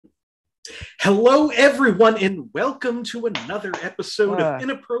Hello, everyone, and welcome to another episode of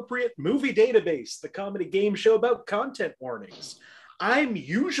Inappropriate Movie Database, the comedy game show about content warnings. I'm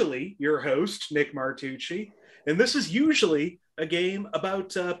usually your host, Nick Martucci, and this is usually a game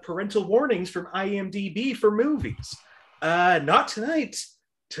about parental warnings from IMDb for movies. Not tonight.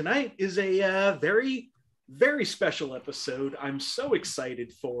 Tonight is a very, very special episode. I'm so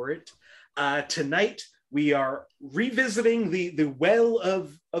excited for it. Tonight, we are revisiting the well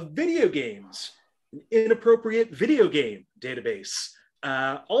of video games, an inappropriate video game database.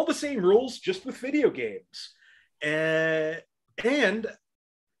 All the same rules, just with video games. And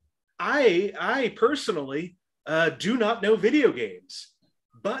I personally do not know video games,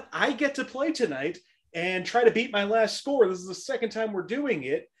 but I get to play tonight and try to beat my last score. This is the second time we're doing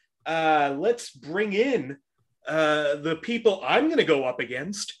it. Let's bring in the people I'm going to go up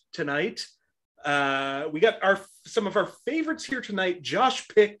against tonight. We got some of our favorites here tonight: Josh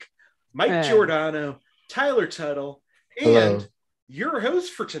Pick, Mike Giordano, Tyler Tuttle, and your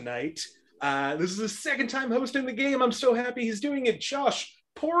host for tonight. This is the second time hosting the game. I'm so happy he's doing it, Josh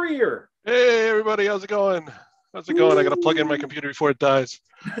Poirier. Hey everybody, how's it going? I got to plug in my computer before it dies.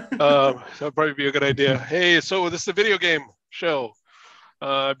 That'll probably be a good idea. Hey, so this is a video game show.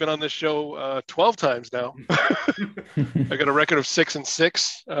 I've been on this show 12 times now. I got a record of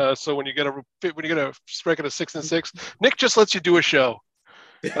 6-6. So when you get a record of 6-6, Nick just lets you do a show.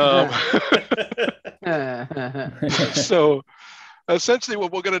 So essentially,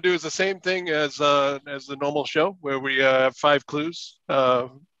 what we're going to do is the same thing as the normal show, where we have 5 clues. 5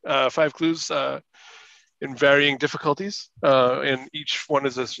 clues in varying difficulties, and each one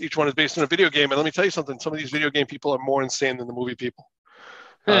is based on a video game. And let me tell you something: some of these video game people are more insane than the movie people.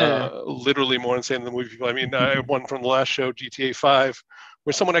 Literally more insane than the movie people. I mean, I had one from the last show, GTA 5,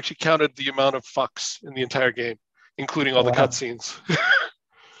 where someone actually counted the amount of fucks in the entire game, including all the cutscenes. And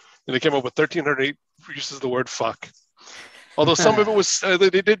they came up with 1,308 uses of the word fuck. Although some of it was, they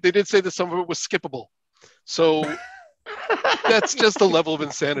did say that some of it was skippable. So that's just the level of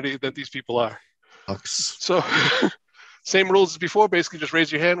insanity that these people are. So same rules as before. Basically, just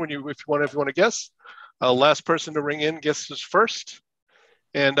raise your hand if you want to guess. Last person to ring in guesses first.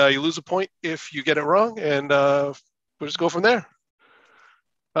 And you lose a point if you get it wrong, and we'll just go from there.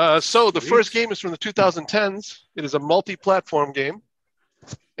 So the first game is from the 2010s. It is a multi-platform game,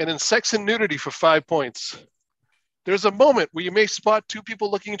 and in sex and nudity for 5 points. There's a moment where you may spot 2 people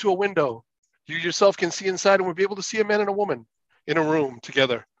looking into a window. You yourself can see inside and will be able to see a man and a woman in a room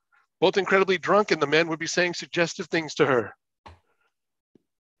together, both incredibly drunk, and the man would be saying suggestive things to her.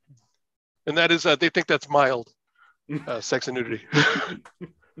 And that is, they think that's mild. Sex and nudity.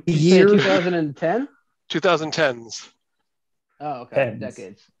 Year 2010? 2010s. Oh, okay.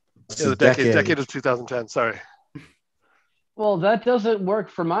 Decades. Yeah, the decade of 2010. Sorry. Well, that doesn't work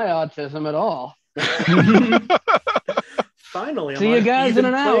for my autism at all. Finally, see you guys in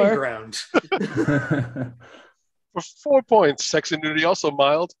an hour. For 4 points, sex and nudity also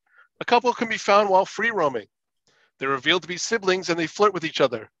mild. A couple can be found while free roaming. They're revealed to be siblings and they flirt with each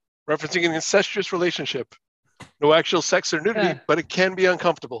other, referencing an incestuous relationship. No actual sex or nudity, but it can be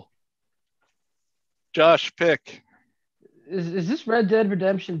uncomfortable. Josh, pick. Is this Red Dead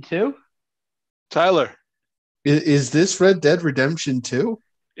Redemption 2? Tyler. Is this Red Dead Redemption 2?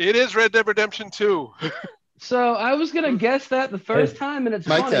 It is Red Dead Redemption 2. So I was going to guess that the first time, and it's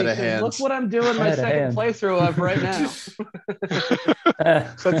Mike funny because look what I'm doing my second playthrough of right now.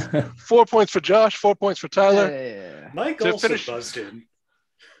 So that's 4 points for Josh, 4 points for Tyler. Yeah. Mike also buzzed in.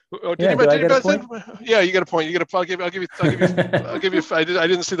 Oh, did you buzz in? Yeah, you get a point. I'll give you. I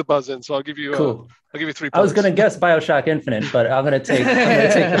didn't see the buzz in, so I'll give you. Cool. I'll give you 3 points. I was going to guess BioShock Infinite, but I'm going to take the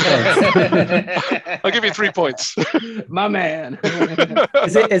points. I'll give you 3 points. My man.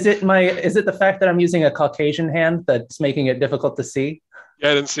 Is it the fact that I'm using a Caucasian hand that's making it difficult to see?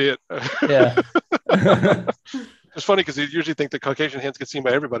 Yeah, I didn't see it. Yeah. It's funny because you usually think that Caucasian hands get seen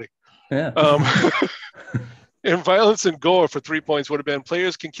by everybody. Yeah. In violence and gore for 3 points would have been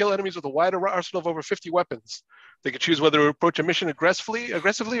players can kill enemies with a wide arsenal of over 50 weapons. They can choose whether to approach a mission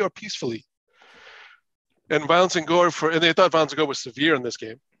aggressively or peacefully. And violence and gore and they thought violence and gore was severe in this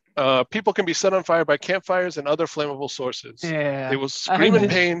game. People can be set on fire by campfires and other flammable sources. Yeah. They will scream in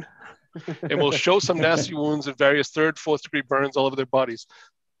pain and will show some nasty wounds and various 3rd, 4th degree burns all over their bodies.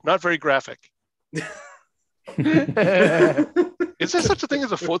 Not very graphic. Is there such a thing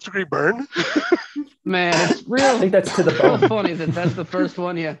as a 4th degree burn? Man, it's real. I think that's to the bone. Real funny that's the first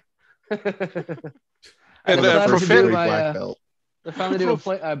one, yeah. And profanity. I finally do a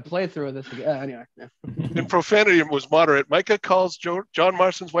playthrough of this again. Anyway. Yeah. And profanity was moderate. Micah calls John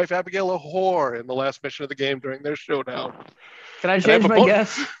Marston's wife Abigail a whore in the last mission of the game during their showdown. Can I change my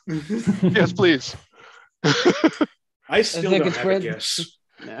guess? Yes, please. I still don't have a guess.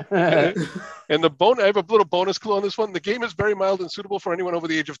 And I have a little bonus clue on this one. The game is very mild and suitable for anyone over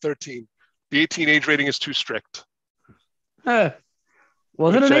the age of 13. The 18 age rating is too strict.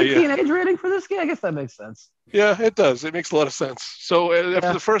 Was it an 18 age rating for this game? I guess that makes sense. Yeah, it does. It makes a lot of sense. So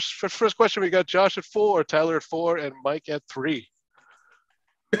after the first question, we got Josh at 4, Tyler at 4, and Mike at 3.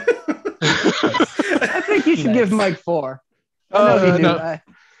 I think you should give Mike 4. No,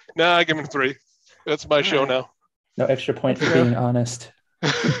 I give him 3. That's my show now. No extra point for being honest.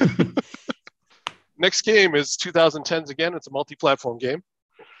 Next game is 2010s again. It's a multi-platform game.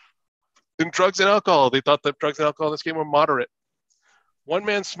 In drugs and alcohol, they thought that drugs and alcohol in this game were moderate. One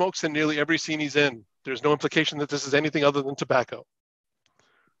man smokes in nearly every scene he's in. There's no implication that this is anything other than tobacco.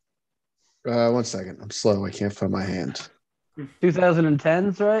 1 second. I'm slow. I can't find my hand.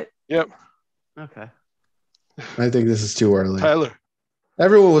 2010s, right? Yep. Okay. I think this is too early. Tyler.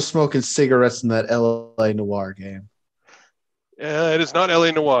 Everyone was smoking cigarettes in that LA Noire game. It is not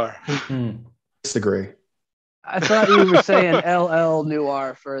LA Noire. Disagree. I thought you were saying LL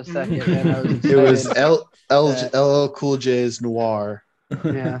Noire for a second. And I was it was LL Cool J's Noir.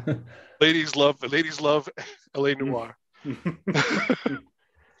 Yeah. Ladies love LA Noire.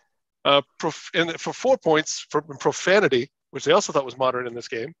 And for 4 points for profanity, which they also thought was moderate in this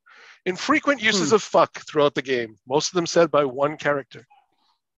game, infrequent uses of fuck throughout the game. Most of them said by one character.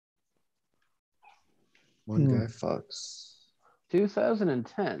 One guy fucks.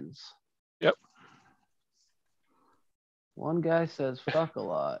 2010s. Yep. One guy says fuck a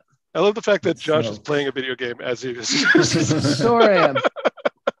lot. I love the fact that Josh is playing a video game as he is. Sure am.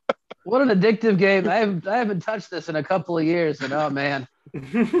 What an addictive game. I haven't touched this in a couple of years, and oh man.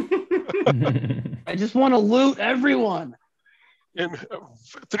 I just want to loot everyone. In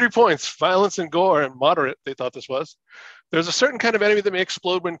 3 points, violence and gore and moderate, they thought this was. There's a certain kind of enemy that may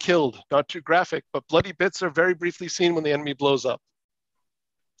explode when killed. Not too graphic, but bloody bits are very briefly seen when the enemy blows up.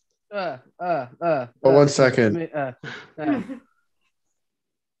 1 second. All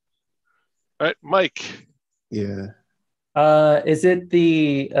right, Mike. Yeah. Is it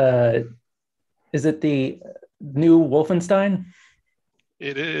the new Wolfenstein?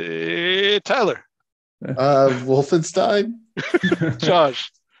 It is Tyler. Wolfenstein?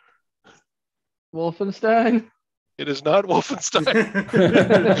 Josh. Wolfenstein? It is not Wolfenstein.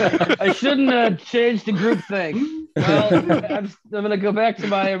 I shouldn't change the group thing. Well, I'm going to go back to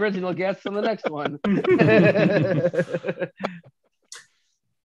my original guess on the next one.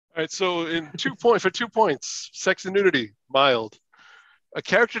 All right, so for 2 points, sex and nudity, mild. A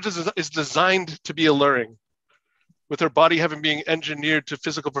character is designed to be alluring, with her body having been engineered to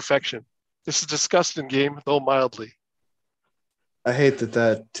physical perfection. This is discussed in game, though mildly. I hate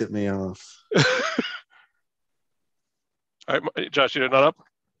that tipped me off. All right, Josh, you're not up?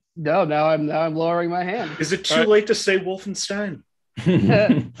 No, now I'm lowering my hand. Is it too late to say Wolfenstein?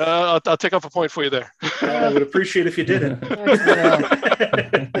 I'll take off a point for you there. I would appreciate if you didn't.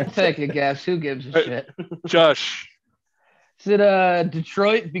 Take a guess. Who gives a shit? Josh. Is it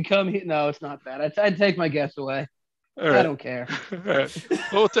Detroit become? No, it's not that. I'd take my guess away. Right. I don't care. All right.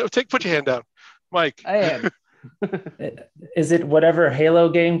 Well, put your hand down, Mike. I am. Is it whatever Halo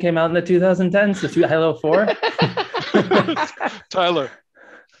game came out in the 2010s? The Halo 4? Tyler.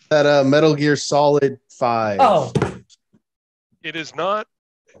 That Metal Gear Solid 5. Oh. It is not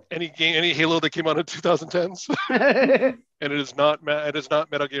any Halo that came out in 2010s, and it is not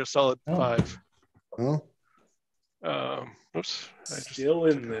Metal Gear Solid 5. Oh. Oops. Still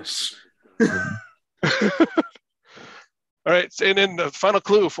in this. All right, and then the final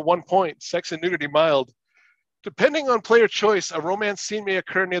clue for 1 point: sex and nudity, mild. Depending on player choice, a romance scene may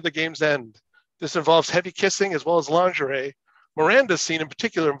occur near the game's end. This involves heavy kissing as well as lingerie. Miranda's scene in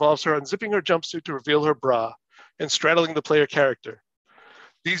particular involves her unzipping her jumpsuit to reveal her bra and straddling the player character.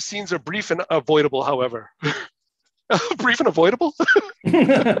 These scenes are brief and avoidable, however. Brief and avoidable?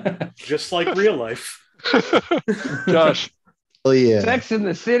 Just like real life. Josh. Oh, yeah. Sex in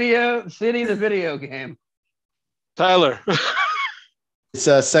the City, the video game. Tyler. It's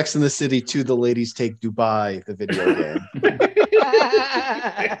Sex in the City 2, The Ladies Take Dubai, the video game.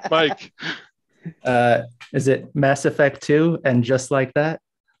 Mike. Is it Mass Effect 2 and Just Like That?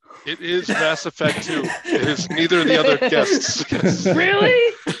 It is Mass Effect 2. It is neither of the other guests.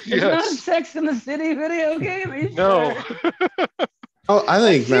 Really? It's Yes. not Sex in the City video game? No. Sure? Oh, I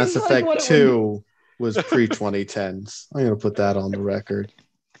think Mass Seems Effect like 2 was pre-2010s. I'm going to put that on the record.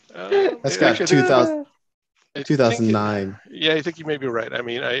 That's got 2000. 2009. Yeah, I think you may be right. I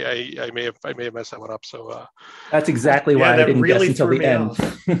mean, I may have messed that one up. So That's exactly why I that didn't really guess until threw the me end.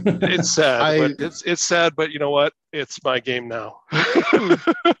 off. it's sad, but it's sad. But you know what? It's my game now.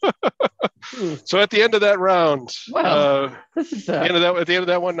 So at the end of that round, this is at the end of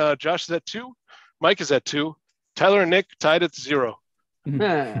that one, Josh is at 2, Mike is at 2, Tyler and Nick tied at 0.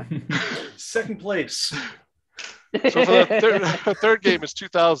 Second place. So for the third game is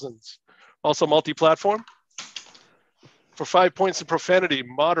 2000s, also multi-platform. For 5 points in profanity,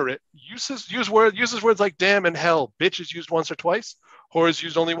 moderate. Uses words like damn and hell. Bitch is used once or twice. Whore is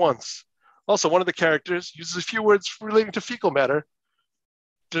used only once. Also, one of the characters uses a few words relating to fecal matter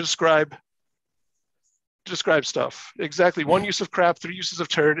to describe stuff. Exactly 1 use of crap, 3 uses of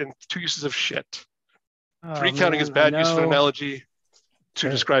turd, and 2 uses of shit. 3 counting as bad use of an analogy to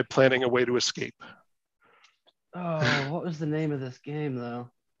describe planning a way to escape. Oh, what was the name of this game,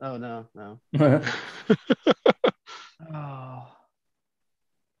 though? Oh, no. Oh. All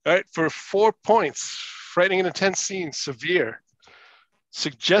right, for 4 points, frightening and intense scenes, severe.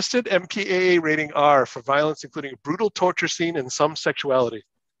 Suggested MPAA rating R for violence, including a brutal torture scene and some sexuality.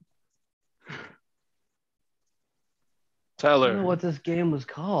 Tyler. I don't know what this game was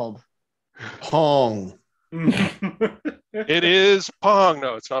called. Pong. It is Pong.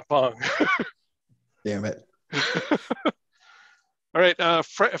 No, it's not Pong. Damn it. All right,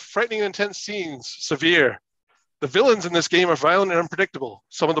 frightening and intense scenes, severe. The villains in this game are violent and unpredictable.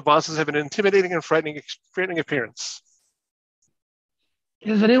 Some of the bosses have an intimidating and frightening appearance.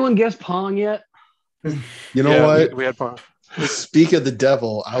 Has anyone guessed Pong yet? You know what? We had Pong. Speak of the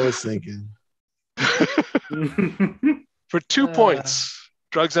devil, I was thinking. For 2 points,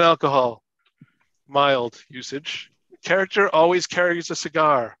 drugs and alcohol, mild usage. Character always carries a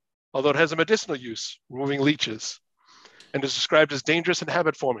cigar, although it has a medicinal use, removing leeches, and is described as dangerous and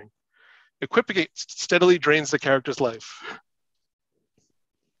habit-forming. Equipping it steadily drains the character's life.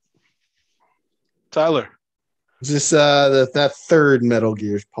 Tyler. Is this that third Metal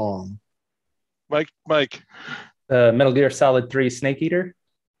Gear's Pong? Mike. Metal Gear Solid 3 Snake Eater?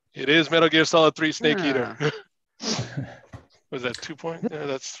 It is Metal Gear Solid 3 Snake Eater. Was that 2 points? Yeah,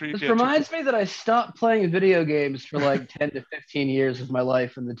 that's 3. This reminds me that I stopped playing video games for like 10 to 15 years of my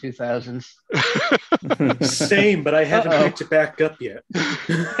life in the 2000s. Same, but I haven't picked it back up yet.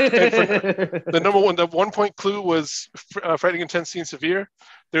 The 1 point clue was frightening, intense, scene, severe.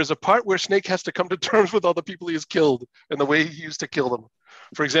 There's a part where Snake has to come to terms with all the people he has killed and the way he used to kill them.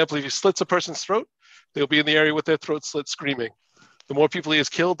 For example, if he slits a person's throat, they'll be in the area with their throat slit screaming. The more people he has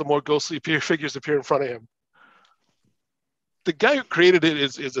killed, the more ghostly figures appear in front of him. The guy who created it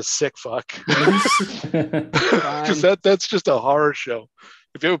is a sick fuck. Because that's just a horror show.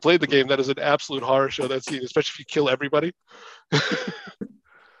 If you ever played the game, that is an absolute horror show, that scene, especially if you kill everybody.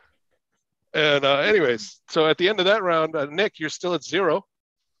 And anyways, so at the end of that round, Nick, you're still at 0.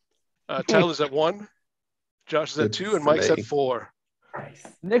 Tyler's at 1. Josh is at 2, and Mike's at 4.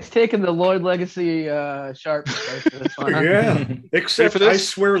 Nick's taking the Lloyd Legacy sharp for this one. Huh? Yeah, except I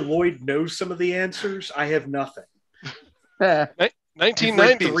swear Lloyd knows some of the answers. I have nothing.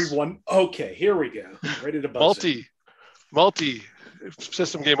 1990s. Okay, here we go. Ready to buzz.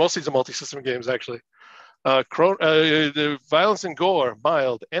 Multi-system game. Most of these are multi-system games, actually. The violence and gore,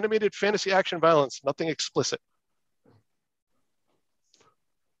 mild. Animated fantasy action violence, nothing explicit.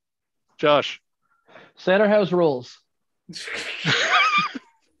 Josh. Center House Rules.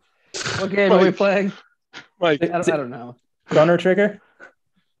 What game are we playing? Mike. I don't know. Chrono Trigger?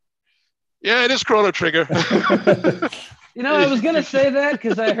 Yeah, it is Chrono Trigger. You know, I was going to say that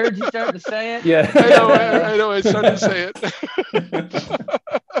because I heard you start to say it. Yeah. I know. I started to say it.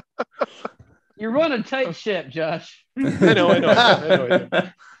 You're running tight ship, Josh. I know.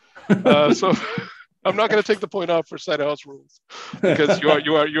 So I'm not going to take the point off for Cider House Rules because you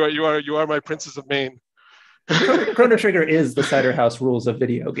are my Princess of Maine. Chrono Trigger is the Cider House Rules of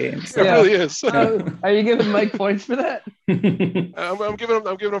video games. It really is. Are you giving Mike points for that? I'm giving him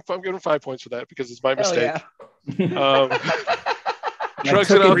 5 points for that because it's my mistake. Yeah.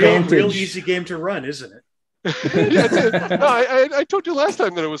 Drugs and alcohol. Real easy game to run, isn't it? No, I told you last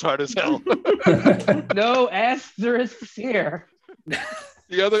time that it was hard as hell. No asterisks here.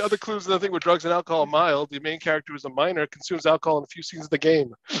 The other clues in the thing with drugs and alcohol, mild. The main character is a minor, consumes alcohol in a few scenes of the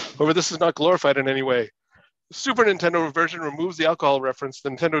game. However, this is not glorified in any way. The Super Nintendo version removes the alcohol reference. The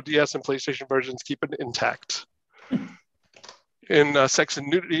Nintendo DS and PlayStation versions keep it intact. In sex and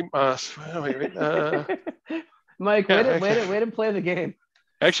nudity, Mike, wait and play the game.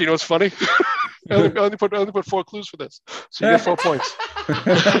 Actually, you know what's funny? I only put 4 clues for this, so you get 4 points.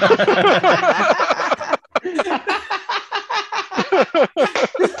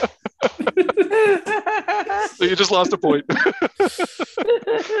 So you just lost a point.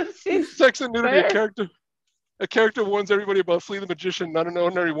 Sex and nudity. Fair. A character warns everybody about Flea the magician, not an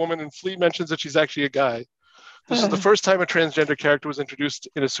ordinary woman, and Flea mentions that she's actually a guy. This is the first time a transgender character was introduced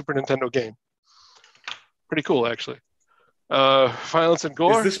in a Super Nintendo game. Pretty cool, actually. Violence and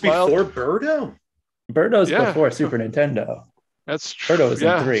gore. Is this before Birdo? Birdo's before Super Nintendo. That's true. Birdo was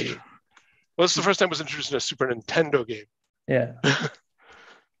in 3. Well, this is the first time it was introduced in a Super Nintendo game. Yeah.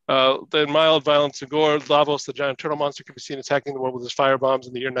 Then mild violence and gore. Lavos, the giant turtle monster, can be seen attacking the world with his fire bombs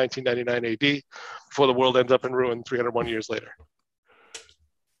in the year 1999 AD, before the world ends up in ruin 301 years later.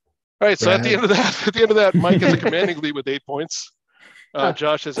 All right, so at the end of that, Mike has a commanding lead with 8 points.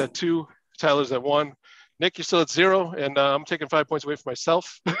 Josh is at 2. Tyler's at 1. Nick, you're still at 0, and I'm taking 5 points away from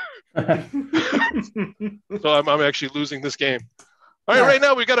myself. So I'm actually losing this game. All right, right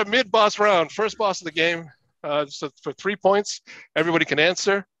now we've got a mid-boss round. First boss of the game. So for 3 points, everybody can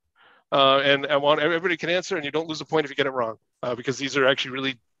answer. And I want everybody can answer, and you don't lose a point if you get it wrong, because these are actually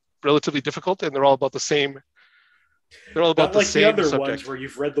really relatively difficult, and they're all about the same. They're all about Not like the same other subject. ones where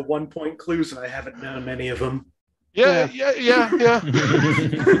you've read the 1 point clues, and I haven't known many of them. Yeah.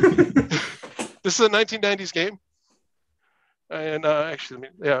 This is a 1990s game, and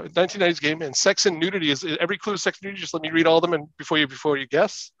 1990s game. And sex and nudity is every clue is sex and nudity. Just let me read all of them, and before you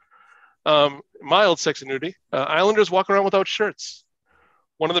guess. Mild sex and nudity. Islanders walk around without shirts.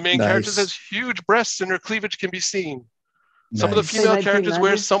 One of the main characters has huge breasts, and her cleavage can be seen. Some of the female characters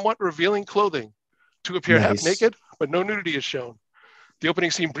wear somewhat revealing clothing to appear half naked, but no nudity is shown. The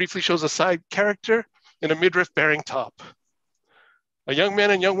opening scene briefly shows a side character in a midriff bearing top. A young man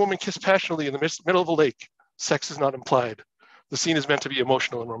and young woman kiss passionately in the middle of a lake. Sex is not implied. The scene is meant to be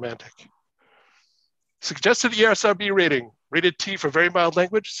emotional and romantic. Suggested ESRB rating. Rated T for very mild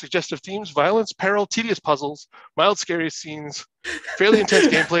language, suggestive themes, violence, peril, tedious puzzles, mild scary scenes, fairly intense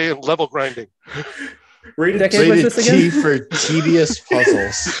gameplay, and level grinding. Rated T for tedious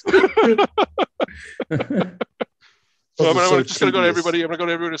puzzles. So I'm just going to go to everybody. I'm going to go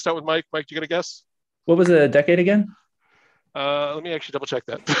to everybody to start with Mike. Mike, you got a guess? What was the decade again? Let me actually double check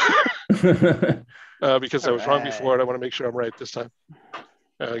that. Because I was wrong before, and I want to make sure I'm right this time.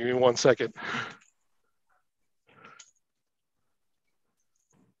 Give me 1 second.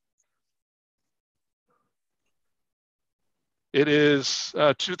 It is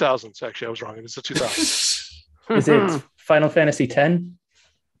 2000s. Actually, I was wrong. It's a 2000s. Is it Final Fantasy X?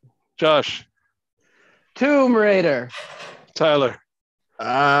 Josh. Tomb Raider. Tyler.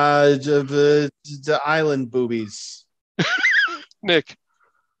 The island boobies. Nick.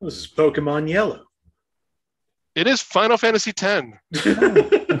 This is Pokemon Yellow. It is Final Fantasy X.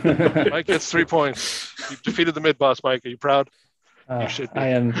 Mike gets 3 points. You've defeated the mid-boss, Mike. Are you proud? You should be. I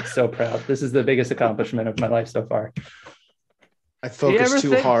am so proud. This is the biggest accomplishment of my life so far. I focused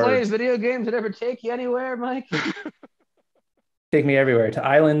too hard. Playing video games that ever take you anywhere, Mike? Take me everywhere, to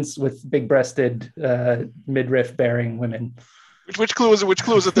islands with big-breasted, midriff bearing women. Which clue was it? Which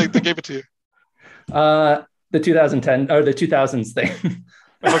clue was it that gave it to you? The 2010 or the 2000s thing.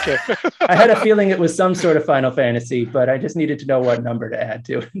 Okay. I had a feeling it was some sort of Final Fantasy, but I just needed to know what number to add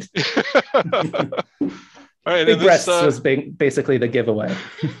to it. All right, big breasts was basically the giveaway.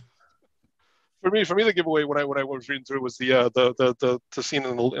 For me, the giveaway when I was reading through was the scene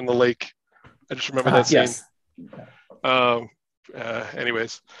in the lake. I just remember that scene. Yes.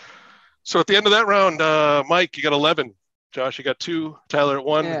 Anyways, so at the end of that round, Mike, you got 11. Josh, you got 2. Tyler at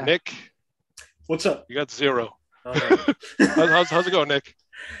 1. Yeah. Nick, What's up? you got 0. How's it going, Nick?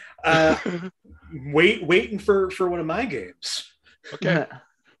 Waiting for one of my games. Okay.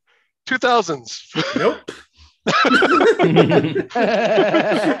 2000s. Nope.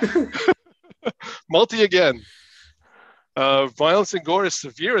 Multi again. Violence and gore is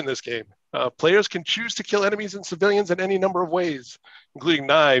severe in this game. Players can choose to kill enemies and civilians in any number of ways, including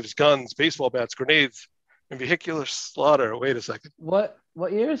knives, guns, baseball bats, grenades, and vehicular slaughter. Wait a second. What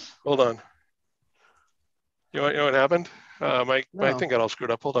years? Hold on. You know what happened? My No. thing got all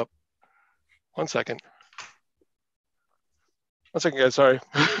screwed up. Hold up. 1 second. 1 second, guys. Sorry.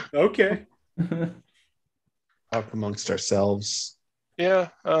 Okay. Talk amongst ourselves. Yeah.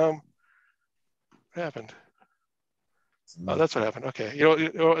 What happened? Oh, that's what happened. Okay.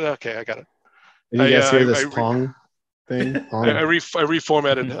 Okay, I got it. Did you guys hear this Pong thing? Pong? I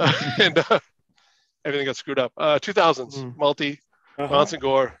reformatted and everything got screwed up. 2000s, multi, violence and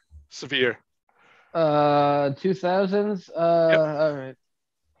gore, severe. 2000s. Yep. All right.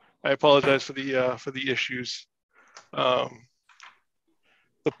 I apologize for the issues. The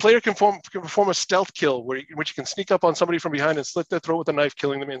player can perform a stealth kill in which you can sneak up on somebody from behind and slit their throat with a knife,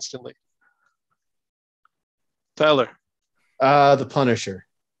 killing them instantly. Tyler. The Punisher.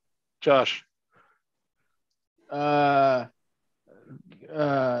 Josh. Grand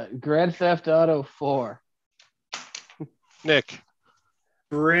Theft Auto 4. Nick.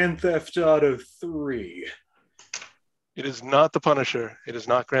 Grand Theft Auto 3. It is not The Punisher. It is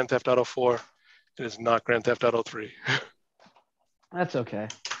not Grand Theft Auto 4. It is not Grand Theft Auto 3. That's okay.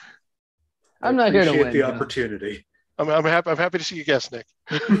 I'm not here to win. Appreciate the opportunity. I'm happy to see you guess, Nick.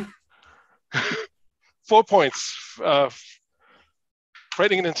 4 points.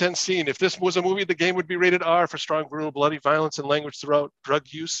 Writing an intense scene. If this was a movie, the game would be rated R for strong, brutal, bloody violence and language throughout, drug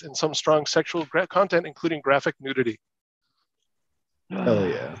use, and some strong sexual content, including graphic nudity. Hell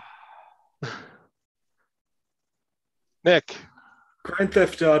yeah. Nick. Grand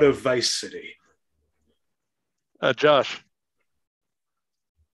Theft Auto Vice City. Josh.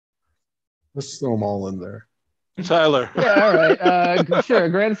 Let's throw them all in there. Tyler. Yeah, all right. Sure.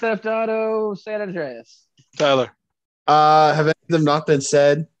 Grand Theft Auto San Andreas. Tyler. Have any of them not been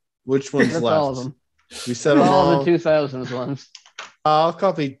said? Which one's That's left? all of them. We said them all all. the 2000s ones. I'll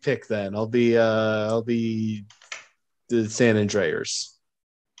copy pick then. I'll be the San Andreas.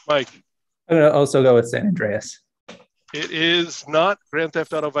 Mike. I'm gonna also go with San Andreas. It is not Grand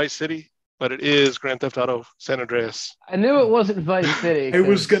Theft Auto Vice City, but it is Grand Theft Auto San Andreas. I knew it wasn't Vice City. I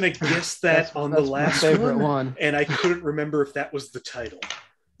was going to guess that on the that's last my favorite one. and I couldn't remember if that was the title.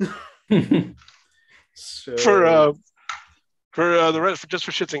 So For the rest, just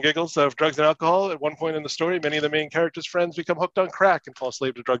for shits and giggles of drugs and alcohol, at one point in the story, many of the main characters' friends become hooked on crack and fall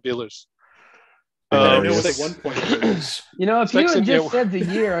slave to drug dealers. I know what at one point it is. You know, if you Sex had and- just said the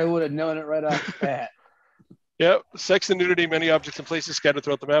year, I would have known it right off the bat. Yeah, sex and nudity, many objects and places scattered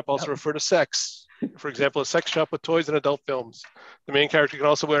throughout the map also refer to sex. For example, a sex shop with toys and adult films. The main character can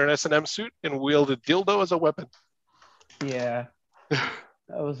also wear an S&M suit and wield a dildo as a weapon. Yeah, that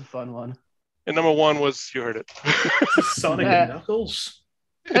was a fun one. And number one was, you heard it. Sonic and Knuckles.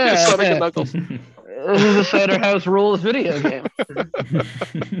 Sonic and Knuckles. This is a Cider House Rules video game.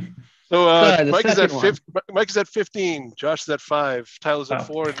 So Sorry, the Mike is second Mike is at 15, Josh is at 5, Tyler's at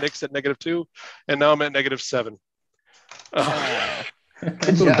 4, and Nick's at -2, and now I'm at -7. Good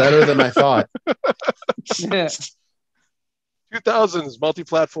Doing job. better than I thought. Yeah. 2000s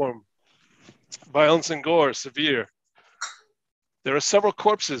multi-platform. Violence and gore, severe. There are several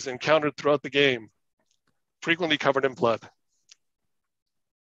corpses encountered throughout the game, frequently covered in blood.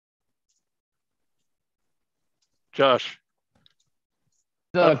 Josh.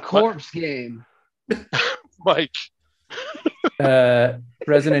 The corpse game. Mike.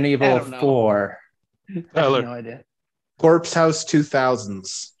 Resident I Evil don't know. 4. I have Tyler. no idea. Corpse House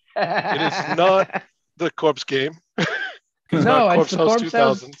 2000s. It is not the corpse game. It's No, not it's the Corpse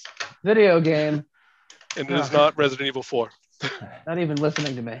House 2000s. video game. And it is not Resident Evil 4. Not even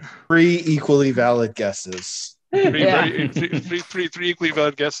listening to me. 3 equally valid guesses. Three equally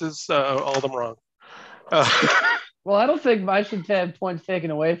valid guesses, all of them wrong. Well, I don't think I should have points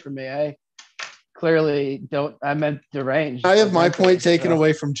taken away from me. I clearly don't. I meant deranged. I have my point taken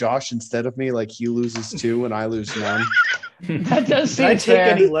away from Josh instead of me. Like he loses 2 and I lose 1. That does Can I seem take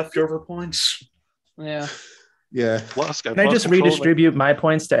fair. any leftover points? Yeah. Yeah, Can I just redistribute my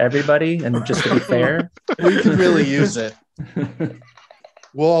points to everybody and just to be fair? we could really use it.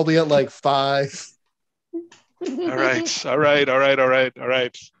 We'll all be at like 5. All right.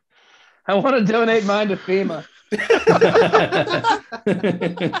 I want to donate mine to FEMA.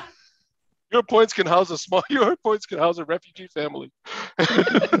 Your points can house a refugee family.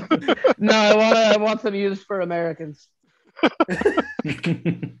 No, I want them used for Americans.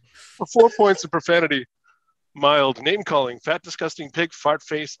 For 4 points of profanity, mild, name calling, fat, disgusting, pig, fart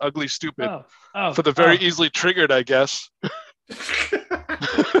face, ugly, stupid. For the very easily triggered, I guess.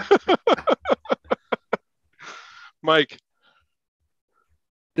 Mike.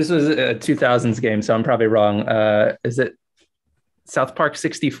 This was a 2000s game, so I'm probably wrong. Is it South Park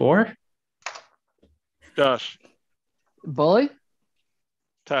 64? Josh. Bully?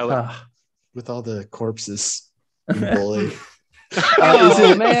 Tyler. With all the corpses. Bully.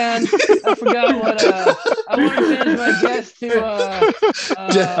 Oh man, I forgot what. I want to change my guess to.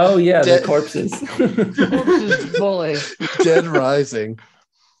 The corpses. Corpses Bully. Dead Rising.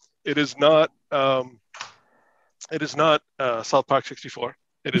 It is not. It is not South Park 64.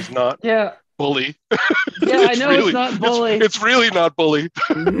 It is not. Yeah. Bully. Yeah, I know it's not Bully. It's really not Bully.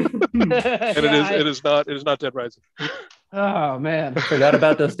 And Yeah, it is not Dead Rising. Oh man. I forgot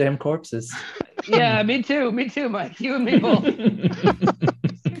about those damn corpses. Yeah, me too, Mike. You and me both.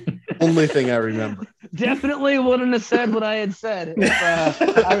 Only thing I remember. Definitely wouldn't have said what I had said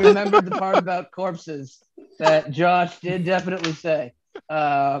if I remembered the part about corpses that Josh did definitely say.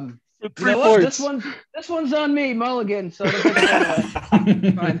 You 3 know what? points. This one's on me, Mulligan. So don't take it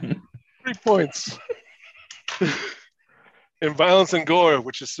away. Fine. 3 points. In violence and gore,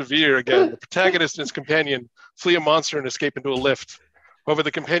 which is severe again, the protagonist and his companion flee a monster and escape into a lift. However,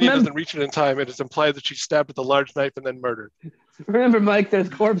 the companion doesn't reach it in time. It is implied that she's stabbed with a large knife and then murdered. Remember, Mike, there's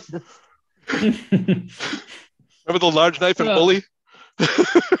corpses. Remember the large knife and bully?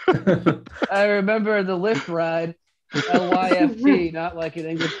 I remember the lift ride, LYFT, not like an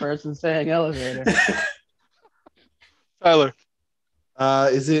English person saying elevator. Tyler.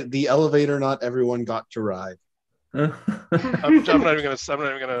 Is it the elevator not everyone got to ride? I'm not even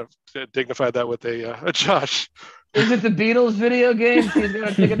gonna dignify that with a Josh. Is it the Beatles video game? She's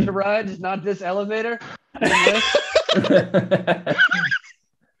got a ticket to ride, it's not this elevator.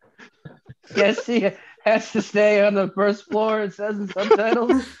 Yes, she has to stay on the first floor. It says in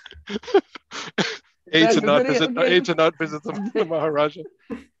subtitles. A to not visit the Maharaja.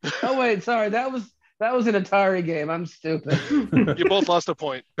 Oh wait, sorry, that was an Atari game. I'm stupid. You both lost a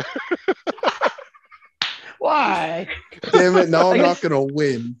point. Why? Damn it! Now I'm not gonna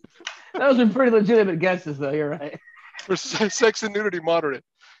win. Those are pretty legitimate guesses, though. You're right. For sex and nudity moderate.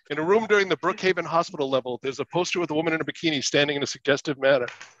 In a room during the Brookhaven hospital level, there's a poster with a woman in a bikini standing in a suggestive manner.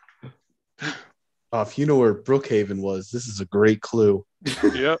 If you know where Brookhaven was, this is a great clue.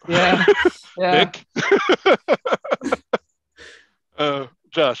 Yeah. Yeah. Nick?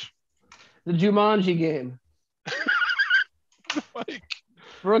 Josh. The Jumanji game. Mike.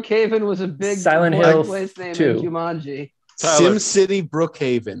 Brookhaven was a big Silent Hill place named 2. Jumanji. Tyler. SimCity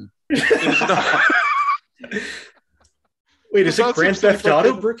Brookhaven. Wait, is it Grand Theft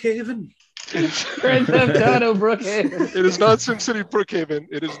Auto Brookhaven? Grand Theft Auto Brookhaven. It is not SimCity Brookhaven.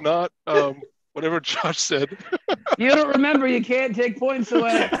 It is not whatever Josh said. You don't remember, you can't take points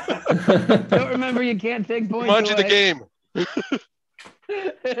away. Don't remember, you can't take points Jumanji away. the game.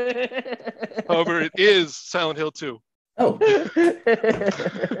 However, it is Silent Hill 2. Oh.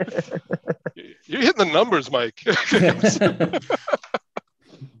 You're hitting the numbers, Mike.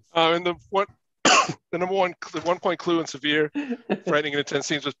 And the number one 1 point clue in severe, frightening and intense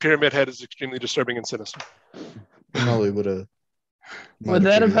scenes with Pyramid Head is extremely disturbing and sinister. Probably would have. Would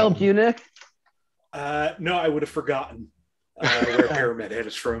that have helped you, Nick? No, I would have forgotten where Pyramid Head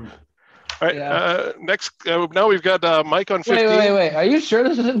is from. All right. Yeah. Next, now we've got Mike on 15. Wait. Are you sure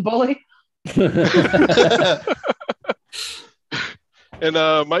this isn't Bully? And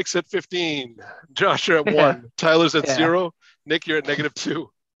Mike's at 15. Josh, you're at 1. Tyler's at 0. Nick, you're at -2.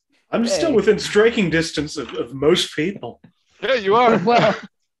 I'm still within striking distance of most people. Yeah, you are. Well,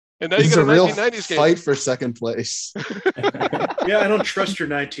 and now This you is got a real 1990s game. fight for second place. Yeah, I don't trust your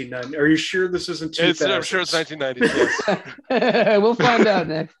 1990. Are you sure this isn't 2000? I'm sure it's 1990s. Yes. we'll find out,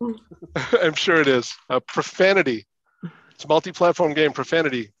 Nick. I'm sure it is. Profanity. It's a multi-platform game.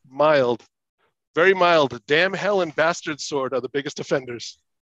 Profanity. Mild. Very mild. Damn, hell, and bastard sword are the biggest offenders.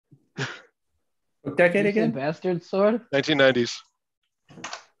 What decade again? Bastard sword? 1990s.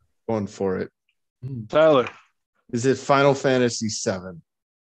 Going for it. Tyler. Is it Final Fantasy VII?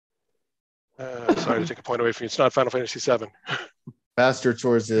 Sorry to take a point away from you. It's not Final Fantasy VII. Bastard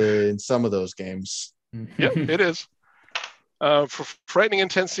swords in some of those games. Yep, it is. For frightening,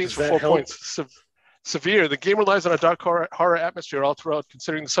 intense scenes Does for 4 that help? points. Severe. The game relies on a dark horror atmosphere all throughout,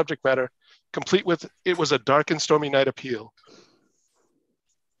 considering the subject matter, complete with "it was a dark and stormy night" appeal.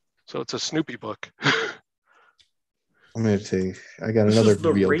 So it's a Snoopy book. I'm gonna take. I got This another is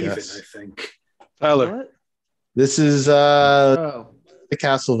the real Raven, guess. I think. Tyler. What? This is Oh. the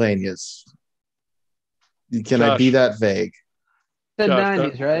Castlevanias. Can I Josh. be that vague? The Josh,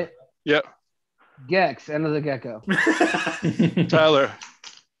 90s, right? Yeah. Gex, End of the Gecko. Tyler.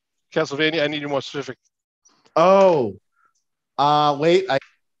 Castlevania. I need you more specific. Oh, wait.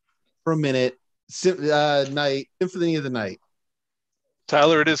 For a minute. Symphony of the Night.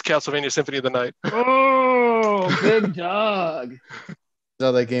 Tyler, it is Castlevania Symphony of the Night. Oh, big dog.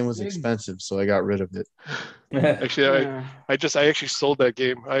 So that game was expensive, so I got rid of it. Actually, Yeah. I actually sold that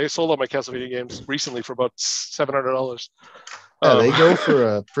game. I sold all my Castlevania games recently for about $700. Yeah, they go for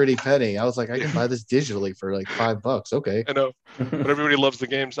a pretty penny. I was like, I can buy this digitally for like $5. Okay. I know, but everybody loves the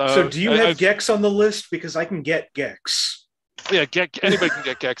games. So do you have Gex on the list? Because I can get Gex. Yeah, anybody can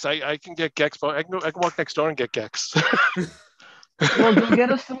get Gex. I can get Gex, but I can walk next door and get Gex. Well, go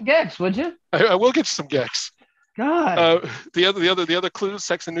get us some Gex, would you? I will get you some Gex. God. The other clues: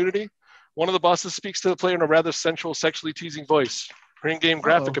 sex and nudity. One of the bosses speaks to the player in a rather sensual, sexually teasing voice. Her in-game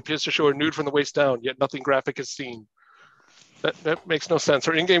graphic appears to show her nude from the waist down, yet nothing graphic is seen. That makes no sense.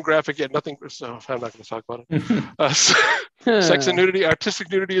 Her in-game graphic, yet nothing. So I'm not going to talk about it. Sex and nudity.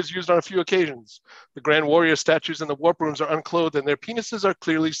 Artistic nudity is used on a few occasions. The Grand Warrior statues in the warp rooms are unclothed, and their penises are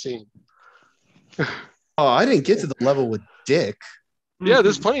clearly seen. Oh, I didn't get to the level with Dick. Yeah,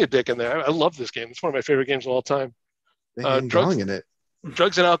 there's plenty of dick in there. I love this game. It's one of my favorite games of all time. They ain't drugs in it.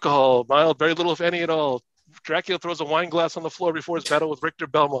 Drugs and alcohol, mild, very little, if any at all. Dracula throws a wine glass on the floor before his battle with Richter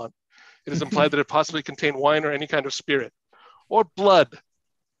Belmont. It is implied that it possibly contained wine or any kind of spirit. Or blood.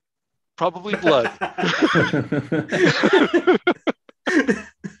 Probably blood.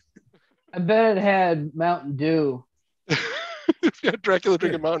 I bet it had Mountain Dew. If you had Dracula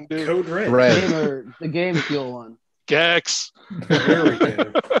drinking Mountain Dew. Code Red. The game fuel one. Gex. There we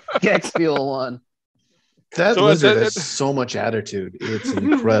go. Gex fuel one. That lizard has so much attitude. It's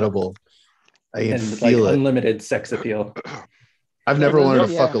incredible. I can feel it. Unlimited sex appeal. I've never wanted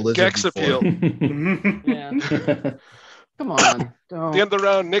to fuck a lizard Gex before. appeal. Yeah. Come on. Don't. At the end of the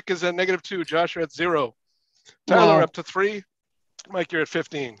round, Nick is at -2. Josh, you're at 0. Tyler up to 3. Mike, you're at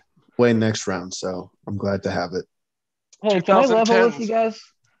 15. Way next round, so I'm glad to have it. Hey, can I level with you guys?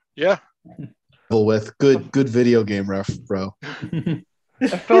 Yeah. With good video game ref, bro. I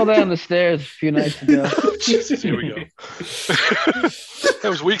fell down the stairs a few nights ago. Jesus, here we go. That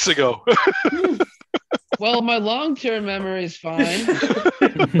was weeks ago. Well, my long-term memory is fine.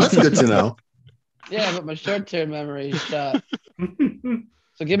 That's good to know. Yeah, but my short-term memory is shot.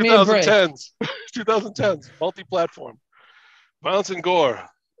 So give me a break. 2010s, multi-platform. Violence and gore.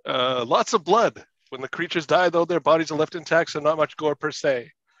 Lots of blood. When the creatures die, though, their bodies are left intact, so not much gore per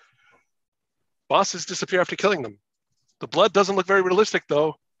se. Bosses disappear after killing them. The blood doesn't look very realistic,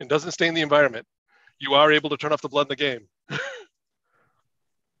 though, and doesn't stain the environment. You are able to turn off the blood in the game.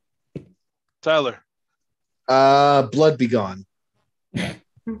 Tyler. Blood be gone. Just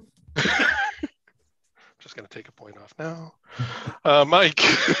going to take a point off now. Mike.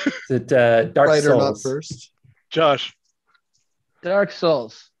 Is it Dark Right Souls? or not first? Josh. Dark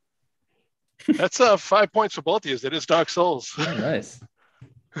Souls. That's 5 points for both of you. It is Dark Souls. Oh, nice.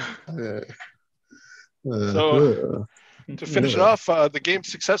 So to finish it off, the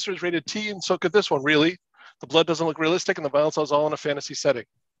game's successor is rated T, and so could this one, really. The blood doesn't look realistic, and the violence is all in a fantasy setting.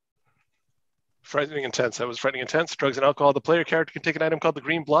 Frightening Intense. That was Frightening Intense. Drugs and alcohol. The player character can take an item called the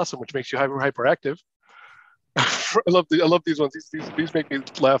Green Blossom, which makes you hyperactive. I love these ones. These make me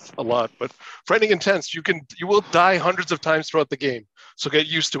laugh a lot. But Frightening Intense, you will die hundreds of times throughout the game, so get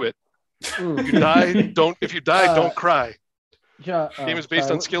used to it. If you die, don't cry. The game is based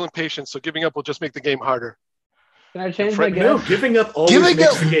on skill and patience, so giving up will just make the game harder. Can I change my guess? No, giving up always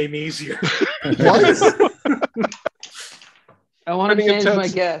makes the game easier. What? I want to change my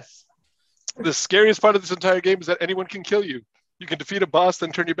guess. The scariest part of this entire game is that anyone can kill you. You can defeat a boss,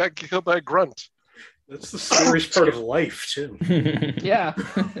 then turn your back and get killed by a grunt. That's the scariest part of life, too. Yeah.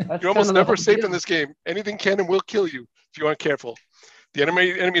 You're almost never safe in this game. Anything can and will kill you if you aren't careful. The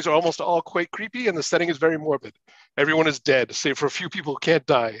enemies are almost all quite creepy, and the setting is very morbid. Everyone is dead, save for a few people who can't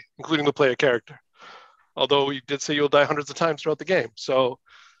die, including the player character. Although you did say you'll die hundreds of times throughout the game. So,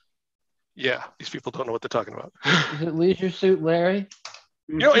 yeah, these people don't know what they're talking about. Is it Leisure Suit Larry?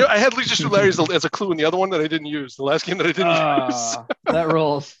 I had Leisure Suit Larry as a clue in the other one that I didn't use. The last game that I didn't use. That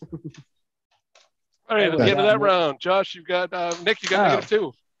rolls. All right, at the end of that round, Josh, you got Nick, you got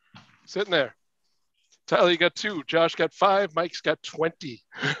 -2. Sitting there. Tyler, you got 2. Josh got 5. Mike's got 20.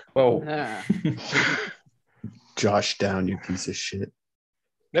 Whoa. Josh down, you piece of shit.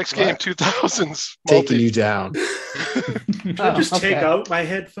 Next game, 2000s. Taking you down. Take out my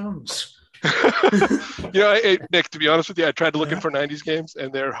headphones. Nick, to be honest with you, I tried to look in for 90s games,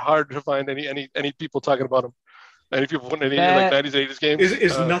 and they're hard to find any people talking about them. Any people putting any like 90s, 80s games.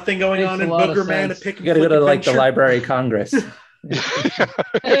 Is nothing going on in Booger Man? You got to go to like the Library of Congress.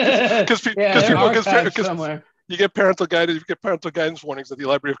 Because you get parental guidance warnings at the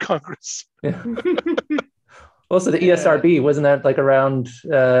Library of Congress. Yeah. Also, the ESRB, wasn't that like around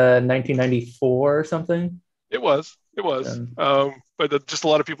 1994 or something? It was. But just a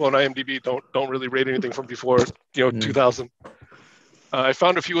lot of people on IMDb don't really rate anything from before 2000. I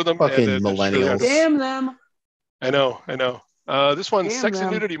found a few of them. Fucking millennials. Damn them. I know. This one's Sex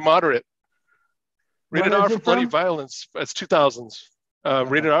and Nudity Moderate. Rated R for bloody violence. That's 2000s.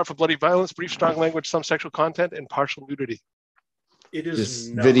 Rated R for bloody violence, brief, strong language, some sexual content, and partial nudity. It is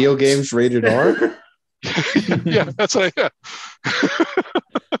video games rated R? Yeah, that's what I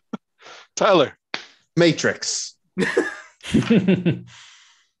Tyler. Matrix. Taking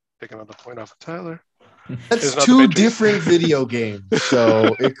another point off of Tyler. That's 2 different video games,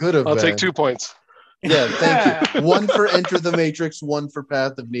 so it could have been. I'll take 2 points. Yeah, thank you. 1 for Enter the Matrix, 1 for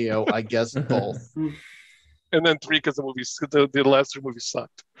Path of Neo. I guess both. And then 3 because the last 2 movies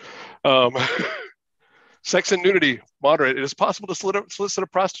sucked. Sex and nudity, moderate. It is possible to solicit a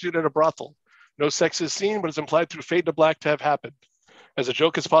prostitute at a brothel. No sex is seen, but it's implied through fade to black to have happened. As a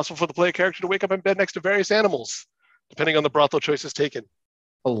joke, it's possible for the player character to wake up in bed next to various animals. depending on the brothel choices taken.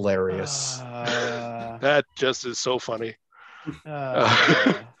 Hilarious. That just is so funny.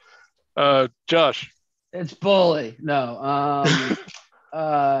 Josh. It's bully. No.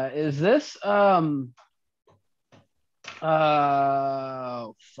 Is this oh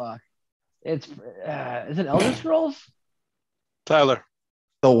fuck. It's is it Elder Scrolls? Tyler.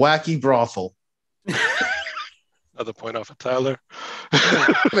 The Wacky Brothel. Another point off of Tyler.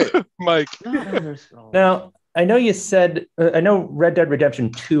 Wait. Mike. Not Elder Scrolls. Now, I know you said, I know Red Dead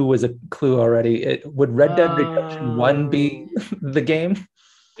Redemption 2 was a clue already. Would Red Dead Redemption 1 be the game?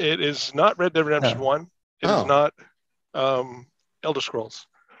 It is not Red Dead Redemption 1. It is not Elder Scrolls.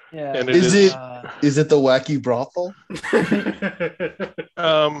 Yeah. And Is it the Wacky Brothel?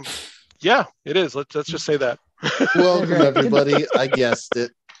 Yeah, it is. Let's just say that. Welcome, everybody. I guessed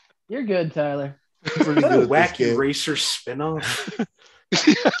it. You're good, Tyler. Pretty Is that a good at this Wacky game. Racer spinoff?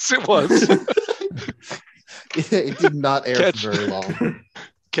 Yes, it was. It did not air for very long.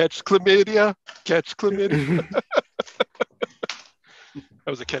 Catch chlamydia. Catch chlamydia. That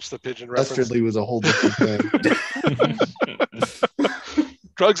was a catch the pigeon reference. Westerly was a whole different thing.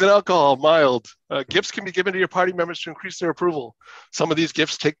 Drugs and alcohol, mild. Gifts can be given to your party members to increase their approval. Some of these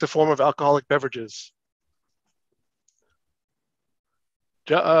gifts take the form of alcoholic beverages.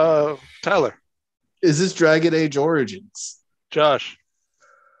 Tyler. Is this Dragon Age Origins? Josh.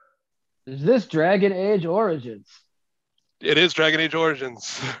 Is this Dragon Age Origins? It is Dragon Age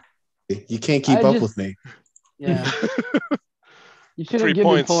Origins. You can't keep up with me. Yeah. You 3 shouldn't give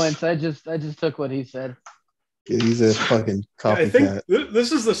points. me points. I just took what he said. He's a fucking I think copycat.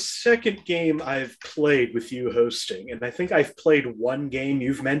 this is the second game I've played with you hosting, and I think I've played one game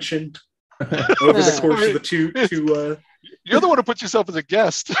you've mentioned over the course of the two. You're the one who puts yourself as a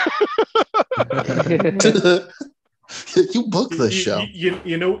guest. You booked this show.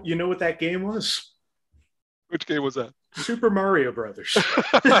 You know what that game was? Which game was that? Super Mario Brothers.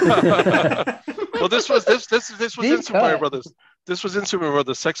 Well, this was Deep in Super Mario cut. Brothers. This was in Super Mario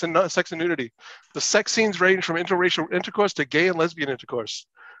Brothers. Sex and nudity. The sex scenes range from interracial intercourse to gay and lesbian intercourse.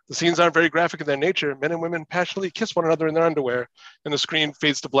 The scenes aren't very graphic in their nature. Men and women passionately kiss one another in their underwear, and the screen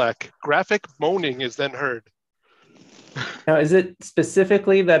fades to black. Graphic moaning is then heard. Now, is it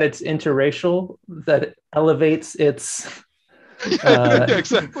specifically that it's interracial that elevates its Yeah,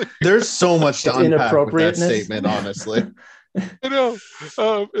 exactly. There's so much to unpack with that inappropriateness? statement, honestly. I know.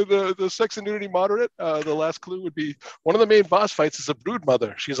 The sex and nudity moderate, the last clue would be one of the main boss fights is a brood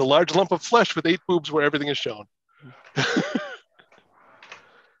mother. She's a large lump of flesh with 8 boobs where everything is shown.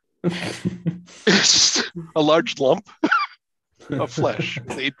 It's just a large lump of flesh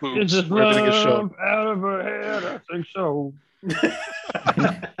with 8 boobs where everything is shown. Out of her head, I think so.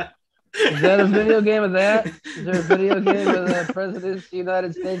 Is that a video game of that? Is there a video game of the President of the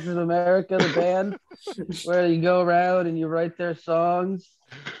United States of America, the band, where you go around and you write their songs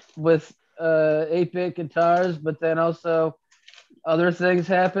with 8-bit guitars, but then also other things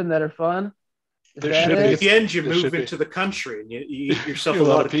happen that are fun? Is There that should it? be. At the end, you There move should be. into the country and you eat yourself Eat a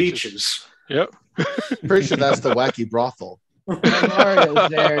lot of peaches. Yep. Pretty sure that's the Wacky Brothel. When Mario's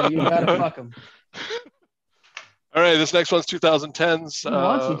there, you gotta fuck him. All right, this next one's 2010's. He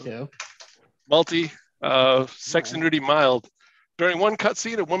wants you to. Multi, sex and nudity mild. During one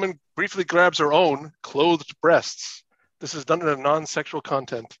cutscene, a woman briefly grabs her own clothed breasts. This is done in a non-sexual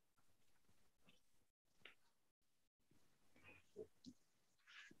content.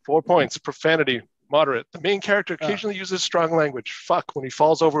 Four points. Profanity, moderate. The main character occasionally uses strong language. Fuck when he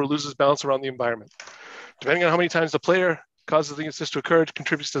falls over or loses balance around the environment. Depending on how many times the player causes this to occur, it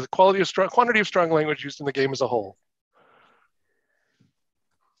contributes to the quantity of strong language used in the game as a whole.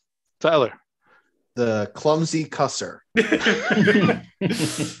 Tyler. The clumsy cusser.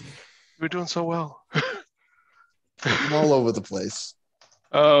 We're doing so well. I'm all over the place.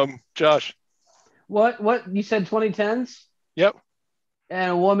 Josh. What? You said 2010s? Yep.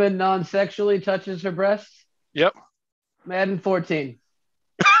 And a woman non-sexually touches her breasts? Yep. Madden 14.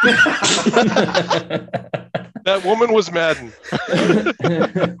 That woman was Madden.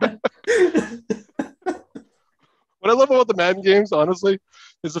 What I love about the Madden games, honestly,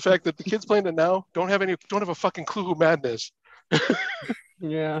 is the fact that the kids playing it now don't have a fucking clue who Madden is.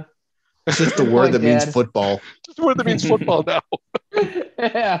 Yeah. It's just the word that means Dad. football. Just a word that means football now.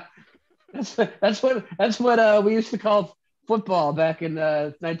 Yeah. That's what we used to call football back in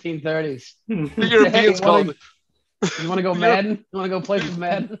the 1930s. The Europeans Hey, call it. You want to go Madden? You want to go play some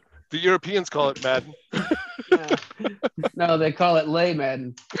Madden? The Europeans call it Madden. Yeah. No, they call it lay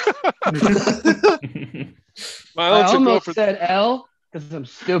Madden. I Violence and gore almost for said L because I'm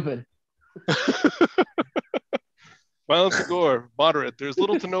stupid. violence and gore, moderate. There's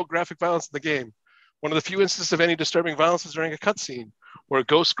little to no graphic violence in the game. One of the few instances of any disturbing violence is during a cutscene, where a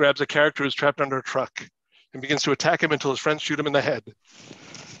ghost grabs a character who's trapped under a truck and begins to attack him until his friends shoot him in the head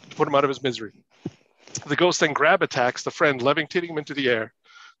to put him out of his misery. The ghost then grab attacks the friend, levitating him into the air.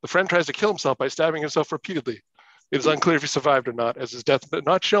 The friend tries to kill himself by stabbing himself repeatedly. It is unclear if he survived or not, as his death is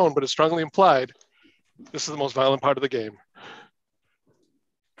not shown, but is strongly implied. This is the most violent part of the game.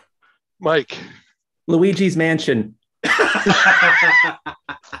 Mike. Luigi's Mansion.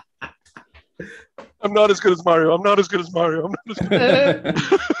 I'm not as good as Mario. I'm not as good as Mario. I'm not as good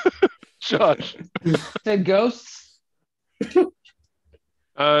as Josh. Said ghosts?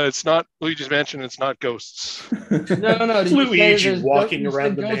 It's not Luigi's Mansion. It's not ghosts. No. It's Luigi walking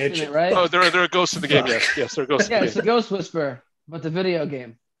around the mansion. It, right? Oh, there are ghosts in the game. Yes, there are ghosts. Yeah, it's a Ghost Whisperer, but the video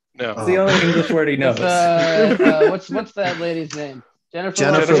game. No, It's the only English word he knows. What's that lady's name?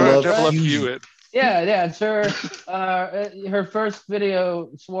 Jennifer Love Hewitt. Yeah, it's her first video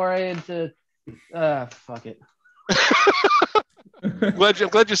soiree into fuck it. I'm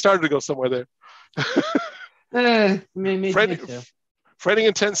glad you started to go somewhere there. Me too. Frightening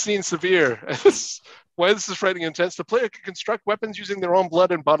intense scene severe. Why this is frightening intense? The player can construct weapons using their own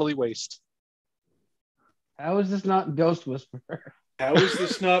blood and bodily waste. How is this not Ghost Whisperer? How is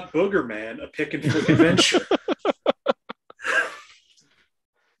this not Booger Man, a pick and flick adventure?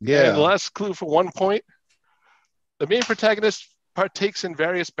 Yeah. And the last clue for 1 point. The main protagonist partakes in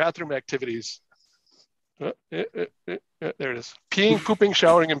various bathroom activities. There it is. Peeing, pooping,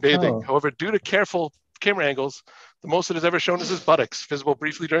 showering, and bathing. Oh. However, due to careful camera angles, the most it is ever shown is his buttocks, visible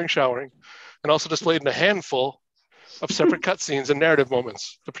briefly during showering, and also displayed in a handful of separate cutscenes and narrative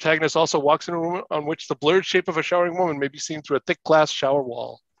moments. The protagonist also walks in a room on which the blurred shape of a showering woman may be seen through a thick glass shower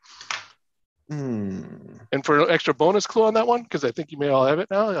wall. And for an extra bonus clue on that one, because I think you may all have it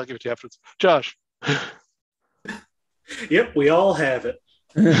now, I'll give it to you afterwards. Josh. Yep, we all have it.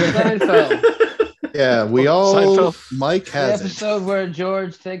 Seinfeld. Yeah, we all. Seinfeld. Mike The has it. episode where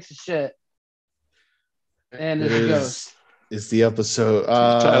George takes a shit. And it's a ghost. It's the episode.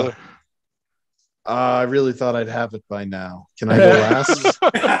 Tyler. I really thought I'd have it by now. Can I go last?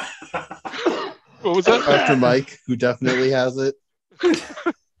 What was that? After Mike, who definitely has it.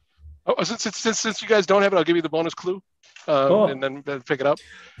 Oh, since you guys don't have it, I'll give you the bonus clue, Cool. and then pick it up.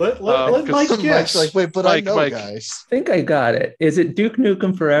 Let Mike Mike's guess. like, wait, but Mike, I know, Mike. guys. I think I got it. Is it Duke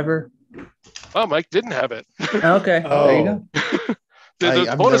Nukem Forever? Oh, Mike didn't have it. Okay, there you go.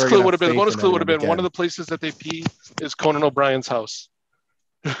 The I'm bonus never clue gonna would have been have faith in anyone one again. of the places that they pee is Conan O'Brien's house.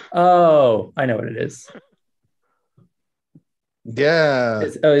 Oh, I know what it is. Yeah.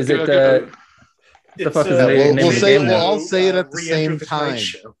 Is it Okay. the fuck is Yeah, the we'll name of the say- game we'll now? all say it at the Re-Enter same the time. Tonight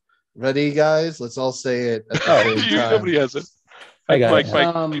Show. Ready, guys? Let's all say it at the Oh. same time. Nobody has it. I got Mike,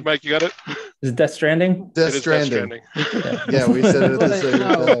 it. Mike, you got it? Is it Death Stranding? It Death is Stranding. Death Yeah, we said it at the same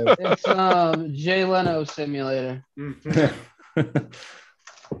time. It's Jay Leno simulator. Mhm.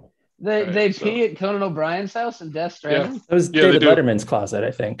 They Right, so- pee at Conan O'Brien's house in Death Stranding. It was Yeah, they David do. Letterman's closet,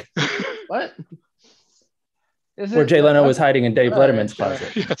 I think, What? Is where Jay Leno was hiding in Dave All right, Letterman's sure.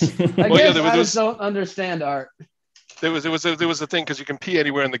 closet. Yes. I Well, yeah, guess there I was- just don't understand art. There was a thing because you can pee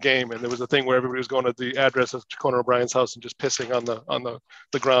anywhere in the game, and there was a thing where everybody was going to the address of Conan O'Brien's house and just pissing on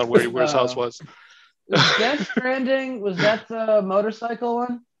the ground where his house was. Was Death Stranding, was that the motorcycle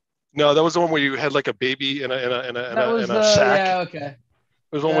one? No, that was the one where you had like a baby in a That was in a sack. yeah, okay.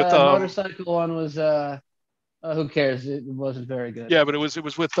 It was one with motorcycle one was who cares? It wasn't very good. yeah, but it was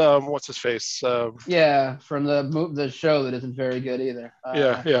with what's his face? Yeah, from the show that isn't very good either.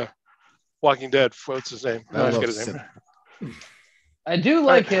 Yeah. Walking Dead. What's his name? I I forget love his name. I do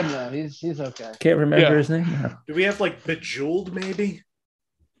like him though. He's okay. Can't remember Yeah. his name. No. Do we have like Bejeweled maybe?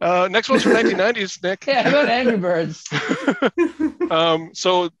 Next one's from 1990s, Nick. Yeah, how about Angry Birds?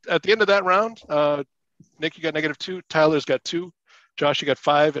 So at the end of that round, Nick, you got -2. Tyler's got 2. Josh, you got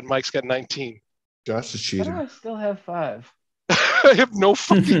 5, and Mike's got 19. Josh is How do cheating. I still have 5? I have no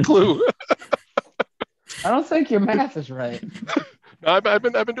fucking clue. I don't think your math is right. No, I've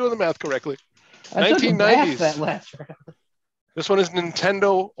been doing the math correctly. I took a 1990s. math that last round. This one is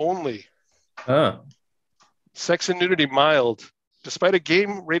Nintendo only. Oh, Sex and nudity mild. Despite a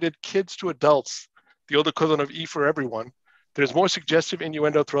game rated kids to adults, the old equivalent of E for everyone, there's more suggestive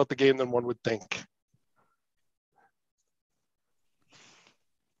innuendo throughout the game than one would think.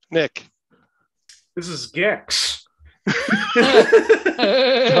 Nick. This is Gex.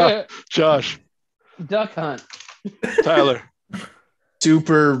 Josh. Duck Hunt. Tyler.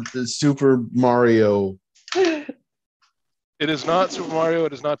 Super Mario. It is not Super Mario,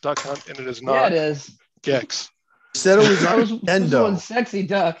 it is not Duck Hunt, and it is Yeah, not it is. Gex. Said it was That was one Nintendo. sexy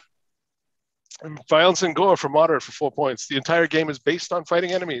duck. Violence and gore for moderate for 4 points. The entire game is based on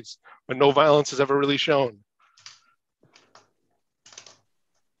fighting enemies, but no violence is ever really shown.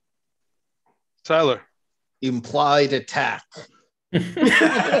 Tyler. Implied attack. Not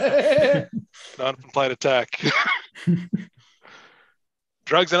implied attack.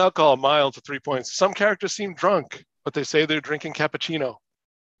 Drugs and alcohol, mild for 3 points. Some characters seem drunk, but they say they're drinking cappuccino.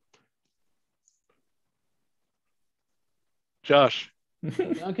 Josh.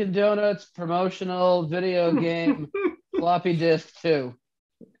 Dunkin' Donuts promotional video game floppy disk 2.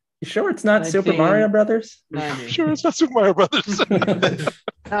 You sure it's not Super Mario Brothers? Sure it's not Super Mario Brothers.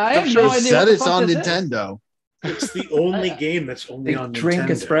 I have no idea. Said it's on Nintendo. It's the only game that's only on drink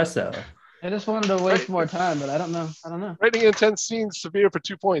Nintendo. espresso. I just wanted to waste more time, but I don't know. Frightening intense scenes, severe for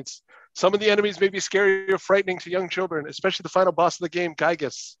 2 points. Some of the enemies may be scary or frightening to young children, especially the final boss of the game,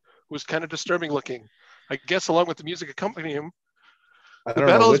 Gygus, who was kind of disturbing looking. I guess along with the music accompanying him. The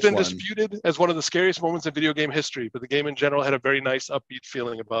battle has been disputed as one of the scariest moments in video game history, but the game in general had a very nice upbeat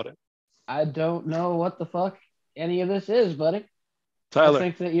feeling about it. I don't know what the fuck any of this is, buddy. Tyler. I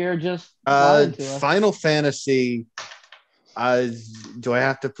think that you're just lying to us. Final Fantasy. Do I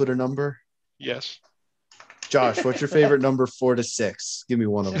have to put a number? Yes. Josh, what's your favorite number 4 to 6? Give me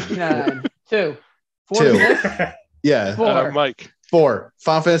one of them. 69. 2. 4 to 6? Yeah. 4. Mike. 4.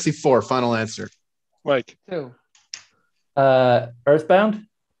 Final Fantasy 4. Final answer. Mike. 2. Earthbound?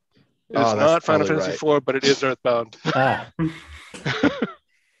 It's not Final Fantasy 4, but it is Earthbound. Don't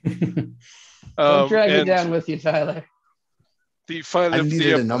drag me down with you, Tyler. The final, I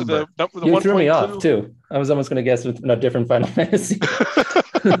needed a number. You threw me off too. I was almost going to guess with a different Final Fantasy.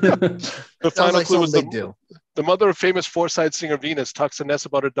 The final clue was the mother of famous four-side singer Venus talks to Ness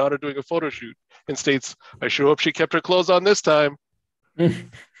about her daughter doing a photo shoot and states, "I sure hope she kept her clothes on this time."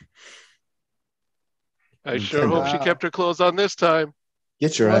 I sure hope she kept her clothes on this time.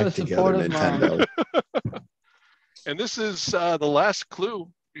 Get your act together, Nintendo. And this is the last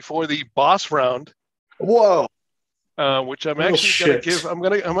clue before the boss round. Whoa! Which I'm actually going to give. I'm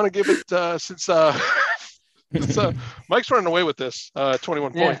gonna give it since Mike's running away with this.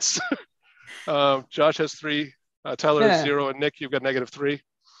 21 points. Josh has 3. Tyler has 0, and Nick, you've got -3.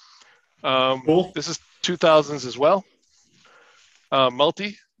 Cool. This is 2000s as well.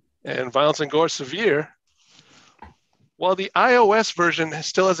 Multi and violence and gore severe. While the iOS version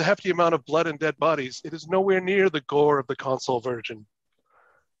still has a hefty amount of blood and dead bodies, it is nowhere near the gore of the console version.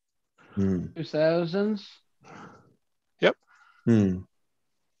 2000s? Yep.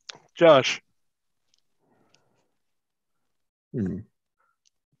 Josh.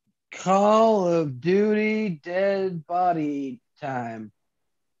 Call of Duty Dead Body Time.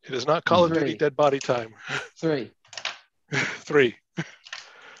 It is not Call of Duty Dead Body Time. 3. 3.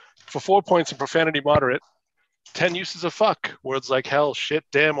 For 4 points and profanity moderate, 10 uses of fuck. Words like hell, shit,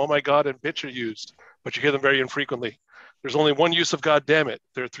 damn, oh my god, and bitch are used, but you hear them very infrequently. There's only 1 use of god damn it.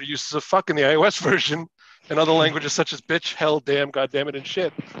 There are 3 uses of fuck in the iOS version, and other languages such as bitch, hell, damn, god damn it, and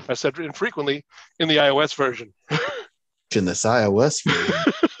shit are said infrequently in the iOS version. In this iOS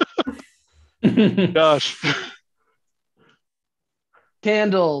version. Gosh.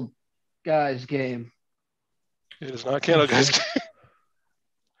 Candle Guys game. It is not Candle Guys game.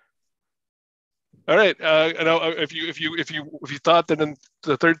 All right. I know if you thought that in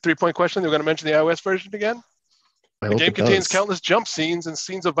the third 3-point question they were going to mention the iOS version again. The game contains countless jump scenes and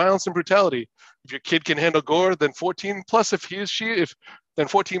scenes of violence and brutality. If your kid can handle gore, then 14 plus. Then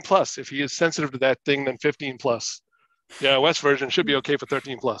 14 plus. If he is sensitive to that thing, then 15 plus. The iOS version should be okay for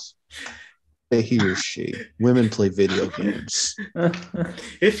 13 plus. He or she. Women play video games.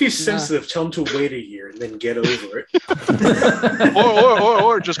 If he's sensitive, tell him to wait a year and then get over it.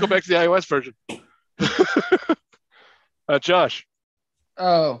 or just go back to the iOS version. Josh.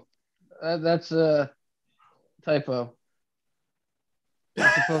 Oh, that's a typo.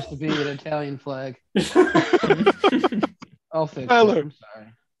 It's supposed to be an Italian flag. I'll fix it. I'm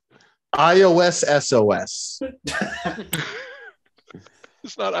sorry. iOS SOS.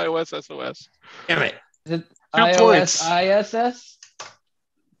 It's not iOS SOS. Damn it. Is it 2 iOS points. ISS?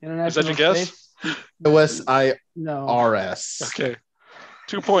 International Is that your guess? Space? iOS No. IRS. Okay.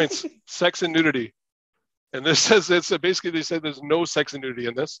 2 points. Sex and nudity. And this says basically they said there's no sex and nudity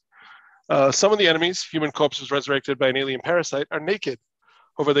in this. Some of the enemies, human corpses resurrected by an alien parasite, are naked.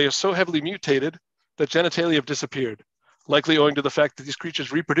 However, they are so heavily mutated that genitalia have disappeared, likely owing to the fact that these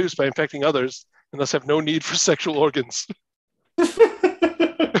creatures reproduce by infecting others and thus have no need for sexual organs.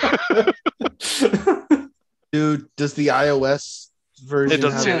 Dude, does the iOS version It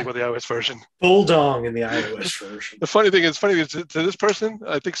doesn't say anything about the iOS version. Bulldog in the iOS version. The funny thing is to this person,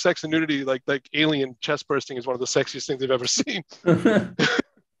 I think sex and nudity, like alien chest bursting, is one of the sexiest things they've ever seen.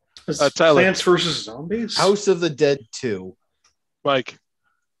 Tyler. Plants vs. Zombies? House of the Dead 2. Mike.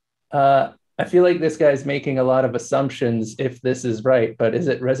 I feel like this guy's making a lot of assumptions if this is right, but is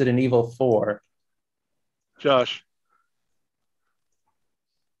it Resident Evil 4? Josh.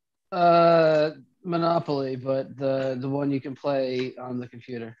 Monopoly, but the one you can play on the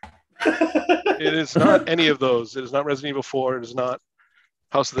computer. It is not any of those. It is not Resident Evil 4. It is not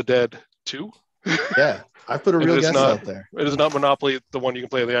House of the Dead 2. Yeah, I put a real guess out there. It is not Monopoly, the one you can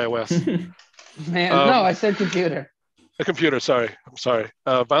play on the iOS. Man, no, I said computer. A computer, sorry. I'm sorry.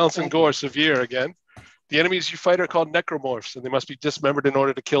 Violence and gore, severe again. The enemies you fight are called necromorphs, and they must be dismembered in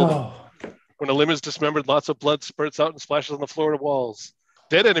order to kill them. When a limb is dismembered, lots of blood spurts out and splashes on the floor and walls.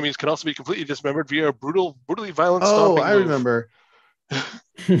 Dead enemies can also be completely dismembered via a brutally violent stomping I move. remember.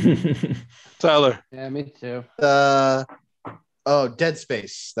 Tyler. Yeah, me too. Dead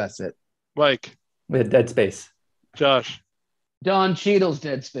Space. That's it. Mike. We had Dead Space. Josh. Don Cheadle's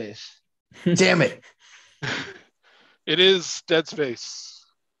Dead Space. Damn it. It is Dead Space.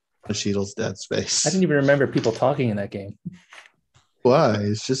 Cheadle's Dead Space. I didn't even remember people talking in that game. Why?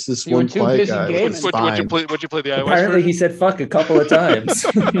 It's just this You one were too quiet busy guy. gaming. Would you play the iOS Apparently version? he said fuck a couple of times.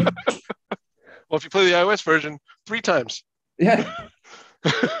 Well, if you play the iOS version, 3 times. Yeah.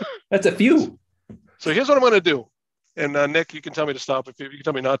 That's a few. So here's what I'm going to do. And Nick, you can tell me to stop if you can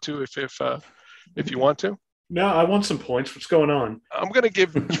tell me not to if you want to. No, I want some points. What's going on? I'm going to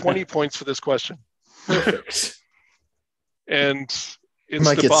give 20 points for this question. Perfect. And You it's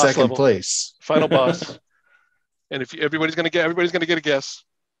might the get boss second level, place. final boss. And if everybody's going to get a guess.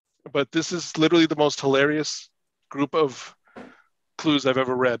 But this is literally the most hilarious group of clues I've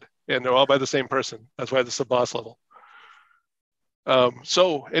ever read, and they're all by the same person. That's why this is a boss level.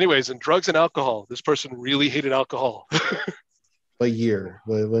 So, anyways, in drugs and alcohol, this person really hated alcohol. What year?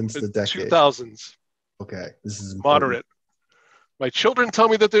 When's the decade? 2000s. Okay, this is important. Moderate. My children tell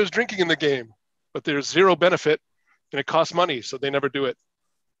me that there's drinking in the game, but there's zero benefit, and it costs money, so they never do it.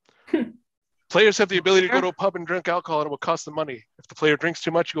 Players have the ability to go to a pub and drink alcohol, and it will cost them money. If the player drinks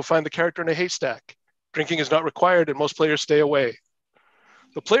too much, you'll find the character in a haystack. Drinking is not required, and most players stay away.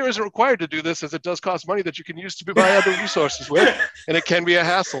 The player isn't required to do this, as it does cost money that you can use to buy other resources with, and it can be a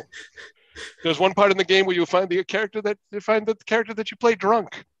hassle. There's one part in the game where you'll find the character that you play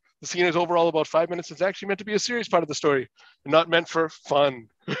drunk. The scene is overall about 5 minutes. It's actually meant to be a serious part of the story, and not meant for fun.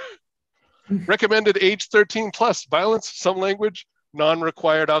 Recommended age 13 plus. Violence, some language,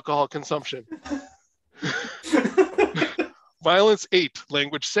 non-required alcohol consumption. Violence 8,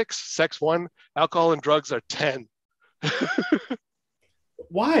 language 6, sex 1, alcohol and drugs are 10.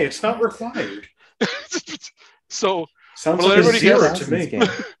 Why? It's not required. So Sounds well, like a everybody zero gets to me.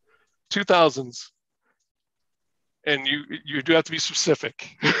 2000s. And you do have to be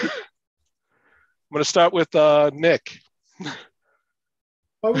specific. I'm going to start with Nick.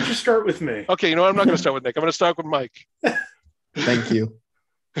 Why would you start with me? Okay, you know what? I'm not going to start with Nick. I'm going to start with Mike. Thank you.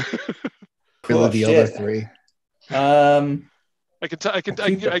 Oh, the shit. other three. I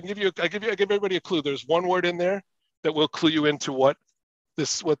give everybody a clue. There's one word in there that will clue you into what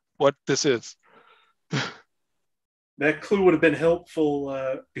this is. That clue would have been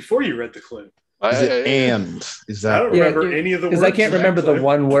helpful before you read the clue. Is it and? Is I that don't remember any of the words. Because I can't remember exactly. the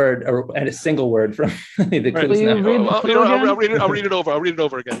one word and a single word from the Right. clues Will you now. read the clue again? I'll read it over. I'll read it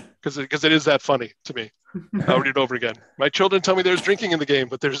over again because it is that funny to me. I'll read it over again. My children tell me there's drinking in the game,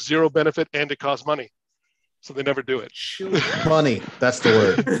 but there's zero benefit and it costs money, so they never do it. money? That's the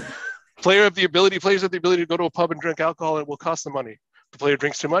word. Players have the ability to go to a pub and drink alcohol, and it will cost them money. If the player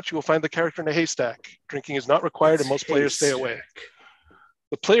drinks too much, you will find the character in a haystack. Drinking is not required, and most players stay away.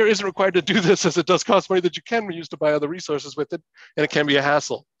 The player isn't required to do this, as it does cost money that you can use to buy other resources with it, and it can be a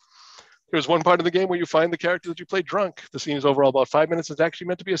hassle. There's one part of the game where you find the character that you play drunk. The scene is overall about 5 minutes. It's actually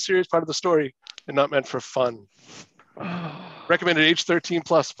meant to be a serious part of the story and not meant for fun. Recommended age 13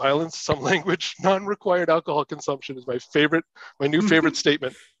 plus. Violence, some language, non-required alcohol consumption is my new favorite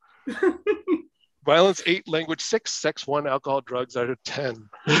statement. Violence 8, language 6, sex 1, alcohol, drugs are 10.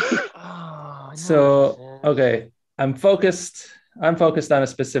 So, okay, I'm focused on a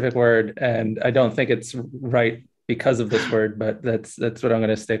specific word, and I don't think it's right because of this word, but that's what I'm going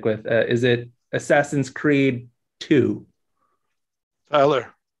to stick with. Is it Assassin's Creed 2?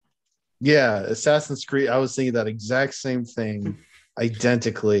 Tyler. Yeah, Assassin's Creed. I was thinking that exact same thing,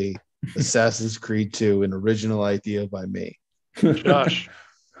 identically. Assassin's Creed 2, an original idea by me. Josh.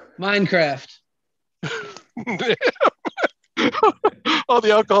 Minecraft. All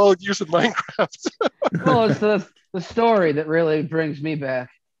the alcoholic use of Minecraft. Well, it's the story that really brings me back.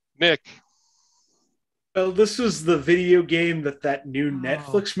 Nick. Well, this was the video game that new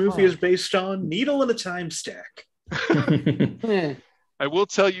Netflix movie is based on, Needle in a Time Stack. Eh. I will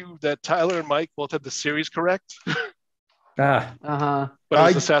tell you that Tyler and Mike both had the series correct. Ah, But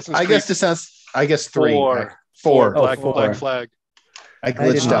it was Assassin's Creed. I guess three. Four. Oh, Black four. Flag. I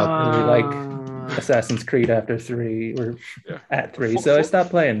glitched didn't out. really like Assassin's Creed after 3 or at 3, so I stopped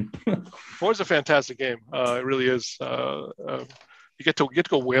playing. 4 is a fantastic game. It really is. You get to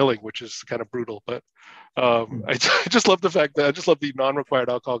go whaling, which is kind of brutal, but I just love the fact that I just love the non-required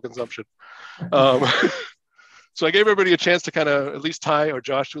alcohol consumption. So I gave everybody a chance to kind of at least tie, or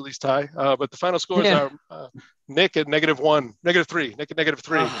Josh to at least tie. But the final scores are Nick at -1, -3, Nick at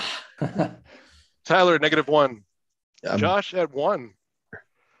 -3, Tyler at -1, Josh at 1,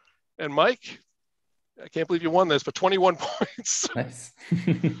 and Mike. I can't believe you won this, but 21 points. Nice.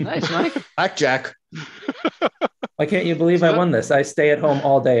 Nice, Mike. Blackjack. Why can't you believe I won this? I stay at home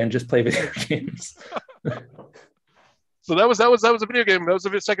all day and just play video games. So that was a video game. That was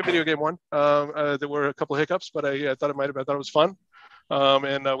the second video game one. There were a couple of hiccups, but I thought it was fun.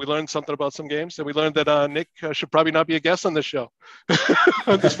 And we learned something about some games, and we learned that Nick should probably not be a guest on this show,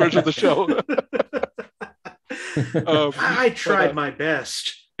 on this version of the show. I tried my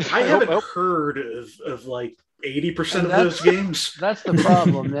best. I haven't heard of like 80% of those games. That's the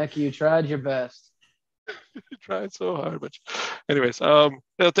problem, Nick. You tried your best. You tried so hard, but anyways,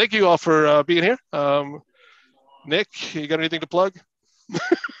 thank you all for being here. Nick, you got anything to plug?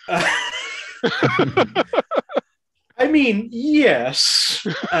 I mean, yes.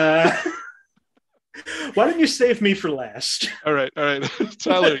 Why don't you save me for last? All right.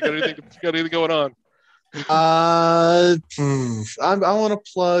 Tyler, you got anything going on? I want to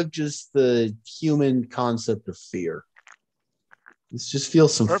plug just the human concept of fear. Let's just feel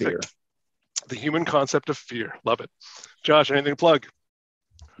some fear. The human concept of fear. Love it. Josh, anything to plug?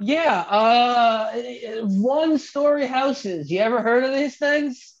 Yeah, one-story houses. You ever heard of these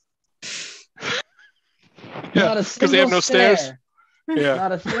things? Yeah, because they have no stairs. Yeah,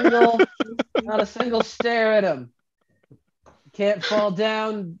 not a single stair at them. Can't fall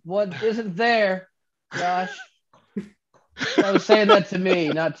down what isn't there, Josh. I was saying that to me,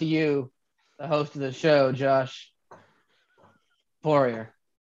 not to you, the host of the show, Josh Poirier.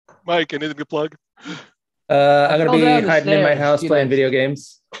 Mike, anything to plug? I'm going to be hiding in my house playing video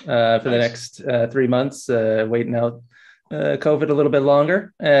games for the next 3 months, waiting out COVID a little bit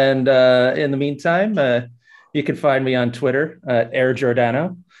longer. And in the meantime, you can find me on Twitter at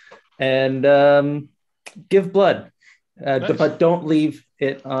Giordano, and give blood, but don't leave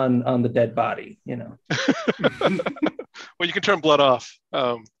it on the dead body. Well, you can turn blood off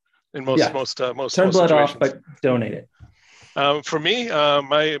in most turn most blood situations. off, but donate it. For me,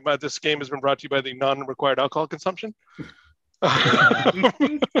 this game has been brought to you by the non-required alcohol consumption.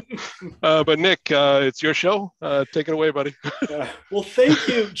 But Nick, it's your show. Take it away, buddy. Well, thank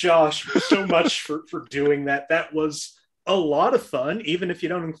you, Josh, so much for doing that. That was a lot of fun, even if you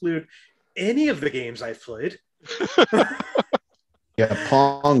don't include any of the games I've played. Yeah,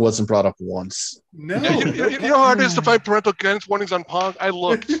 Pong wasn't brought up once. No. You know how hard it is to find parental guidance warnings on Pong? I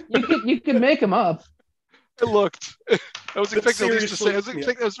looked. You can make them up. I looked. I was expecting at least to say. I was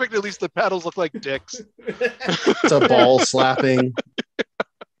expecting at least the paddles look like dicks. It's a ball slapping.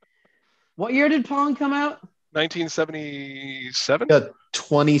 What year did Pong come out? 1977.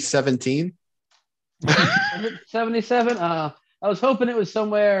 2017. 77. I was hoping it was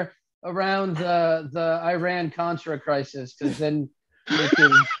somewhere around the Iran-Contra crisis, because then we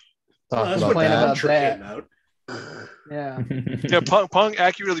could complain about that. Yeah. Yeah. Pong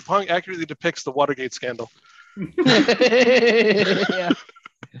accurately depicts the Watergate scandal. Yeah.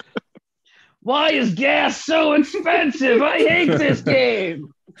 Why is gas so expensive? I hate this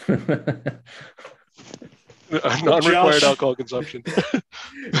game. Non-required alcohol consumption.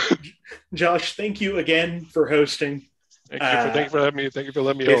 Josh, thank you again for hosting. Thank you for letting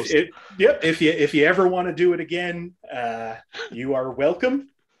me host. If you ever want to do it again, you are welcome.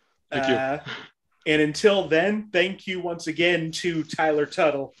 Thank you. And until then, thank you once again to Tyler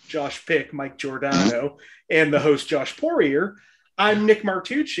Tuttle, Josh Pick, Mike Giordano, and the host Josh Poirier. I'm Nick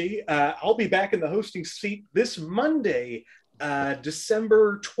Martucci. I'll be back in the hosting seat this Monday,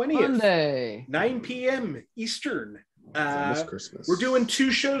 December 20th, Monday, 9 p.m. Eastern. Christmas. We're doing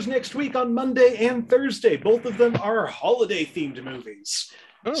 2 shows next week on Monday and Thursday. Both of them are holiday-themed movies.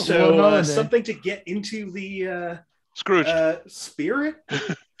 Oh, so something to get into the Scrooge spirit.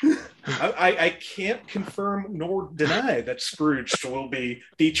 I can't confirm nor deny that Scrooge will be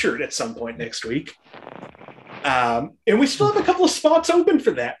featured at some point next week. And we still have a couple of spots open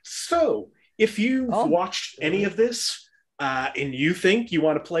for that. So if you've watched any of this and you think you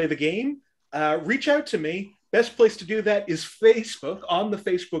want to play the game, reach out to me. Best place to do that is Facebook. On the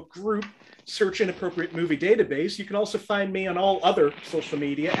Facebook group, search Inappropriate Movie Database. You can also find me on all other social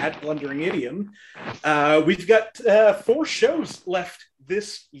media at Blundering Idiom. We've got 4 shows left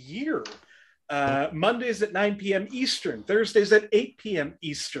this year. Mondays at 9 p.m. Eastern, Thursdays at 8 p.m.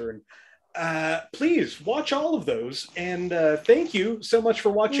 Eastern. Please watch all of those. And thank you so much for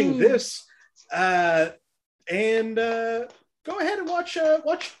watching this. And go ahead and watch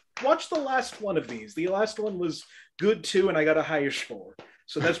the last one of these. The last one was good too, and I got a higher score.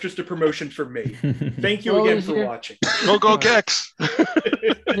 So that's just a promotion for me. Thank you again for watching. Go Gex!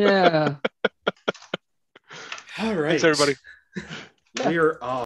 Yeah. All right. Thanks, everybody. We're off.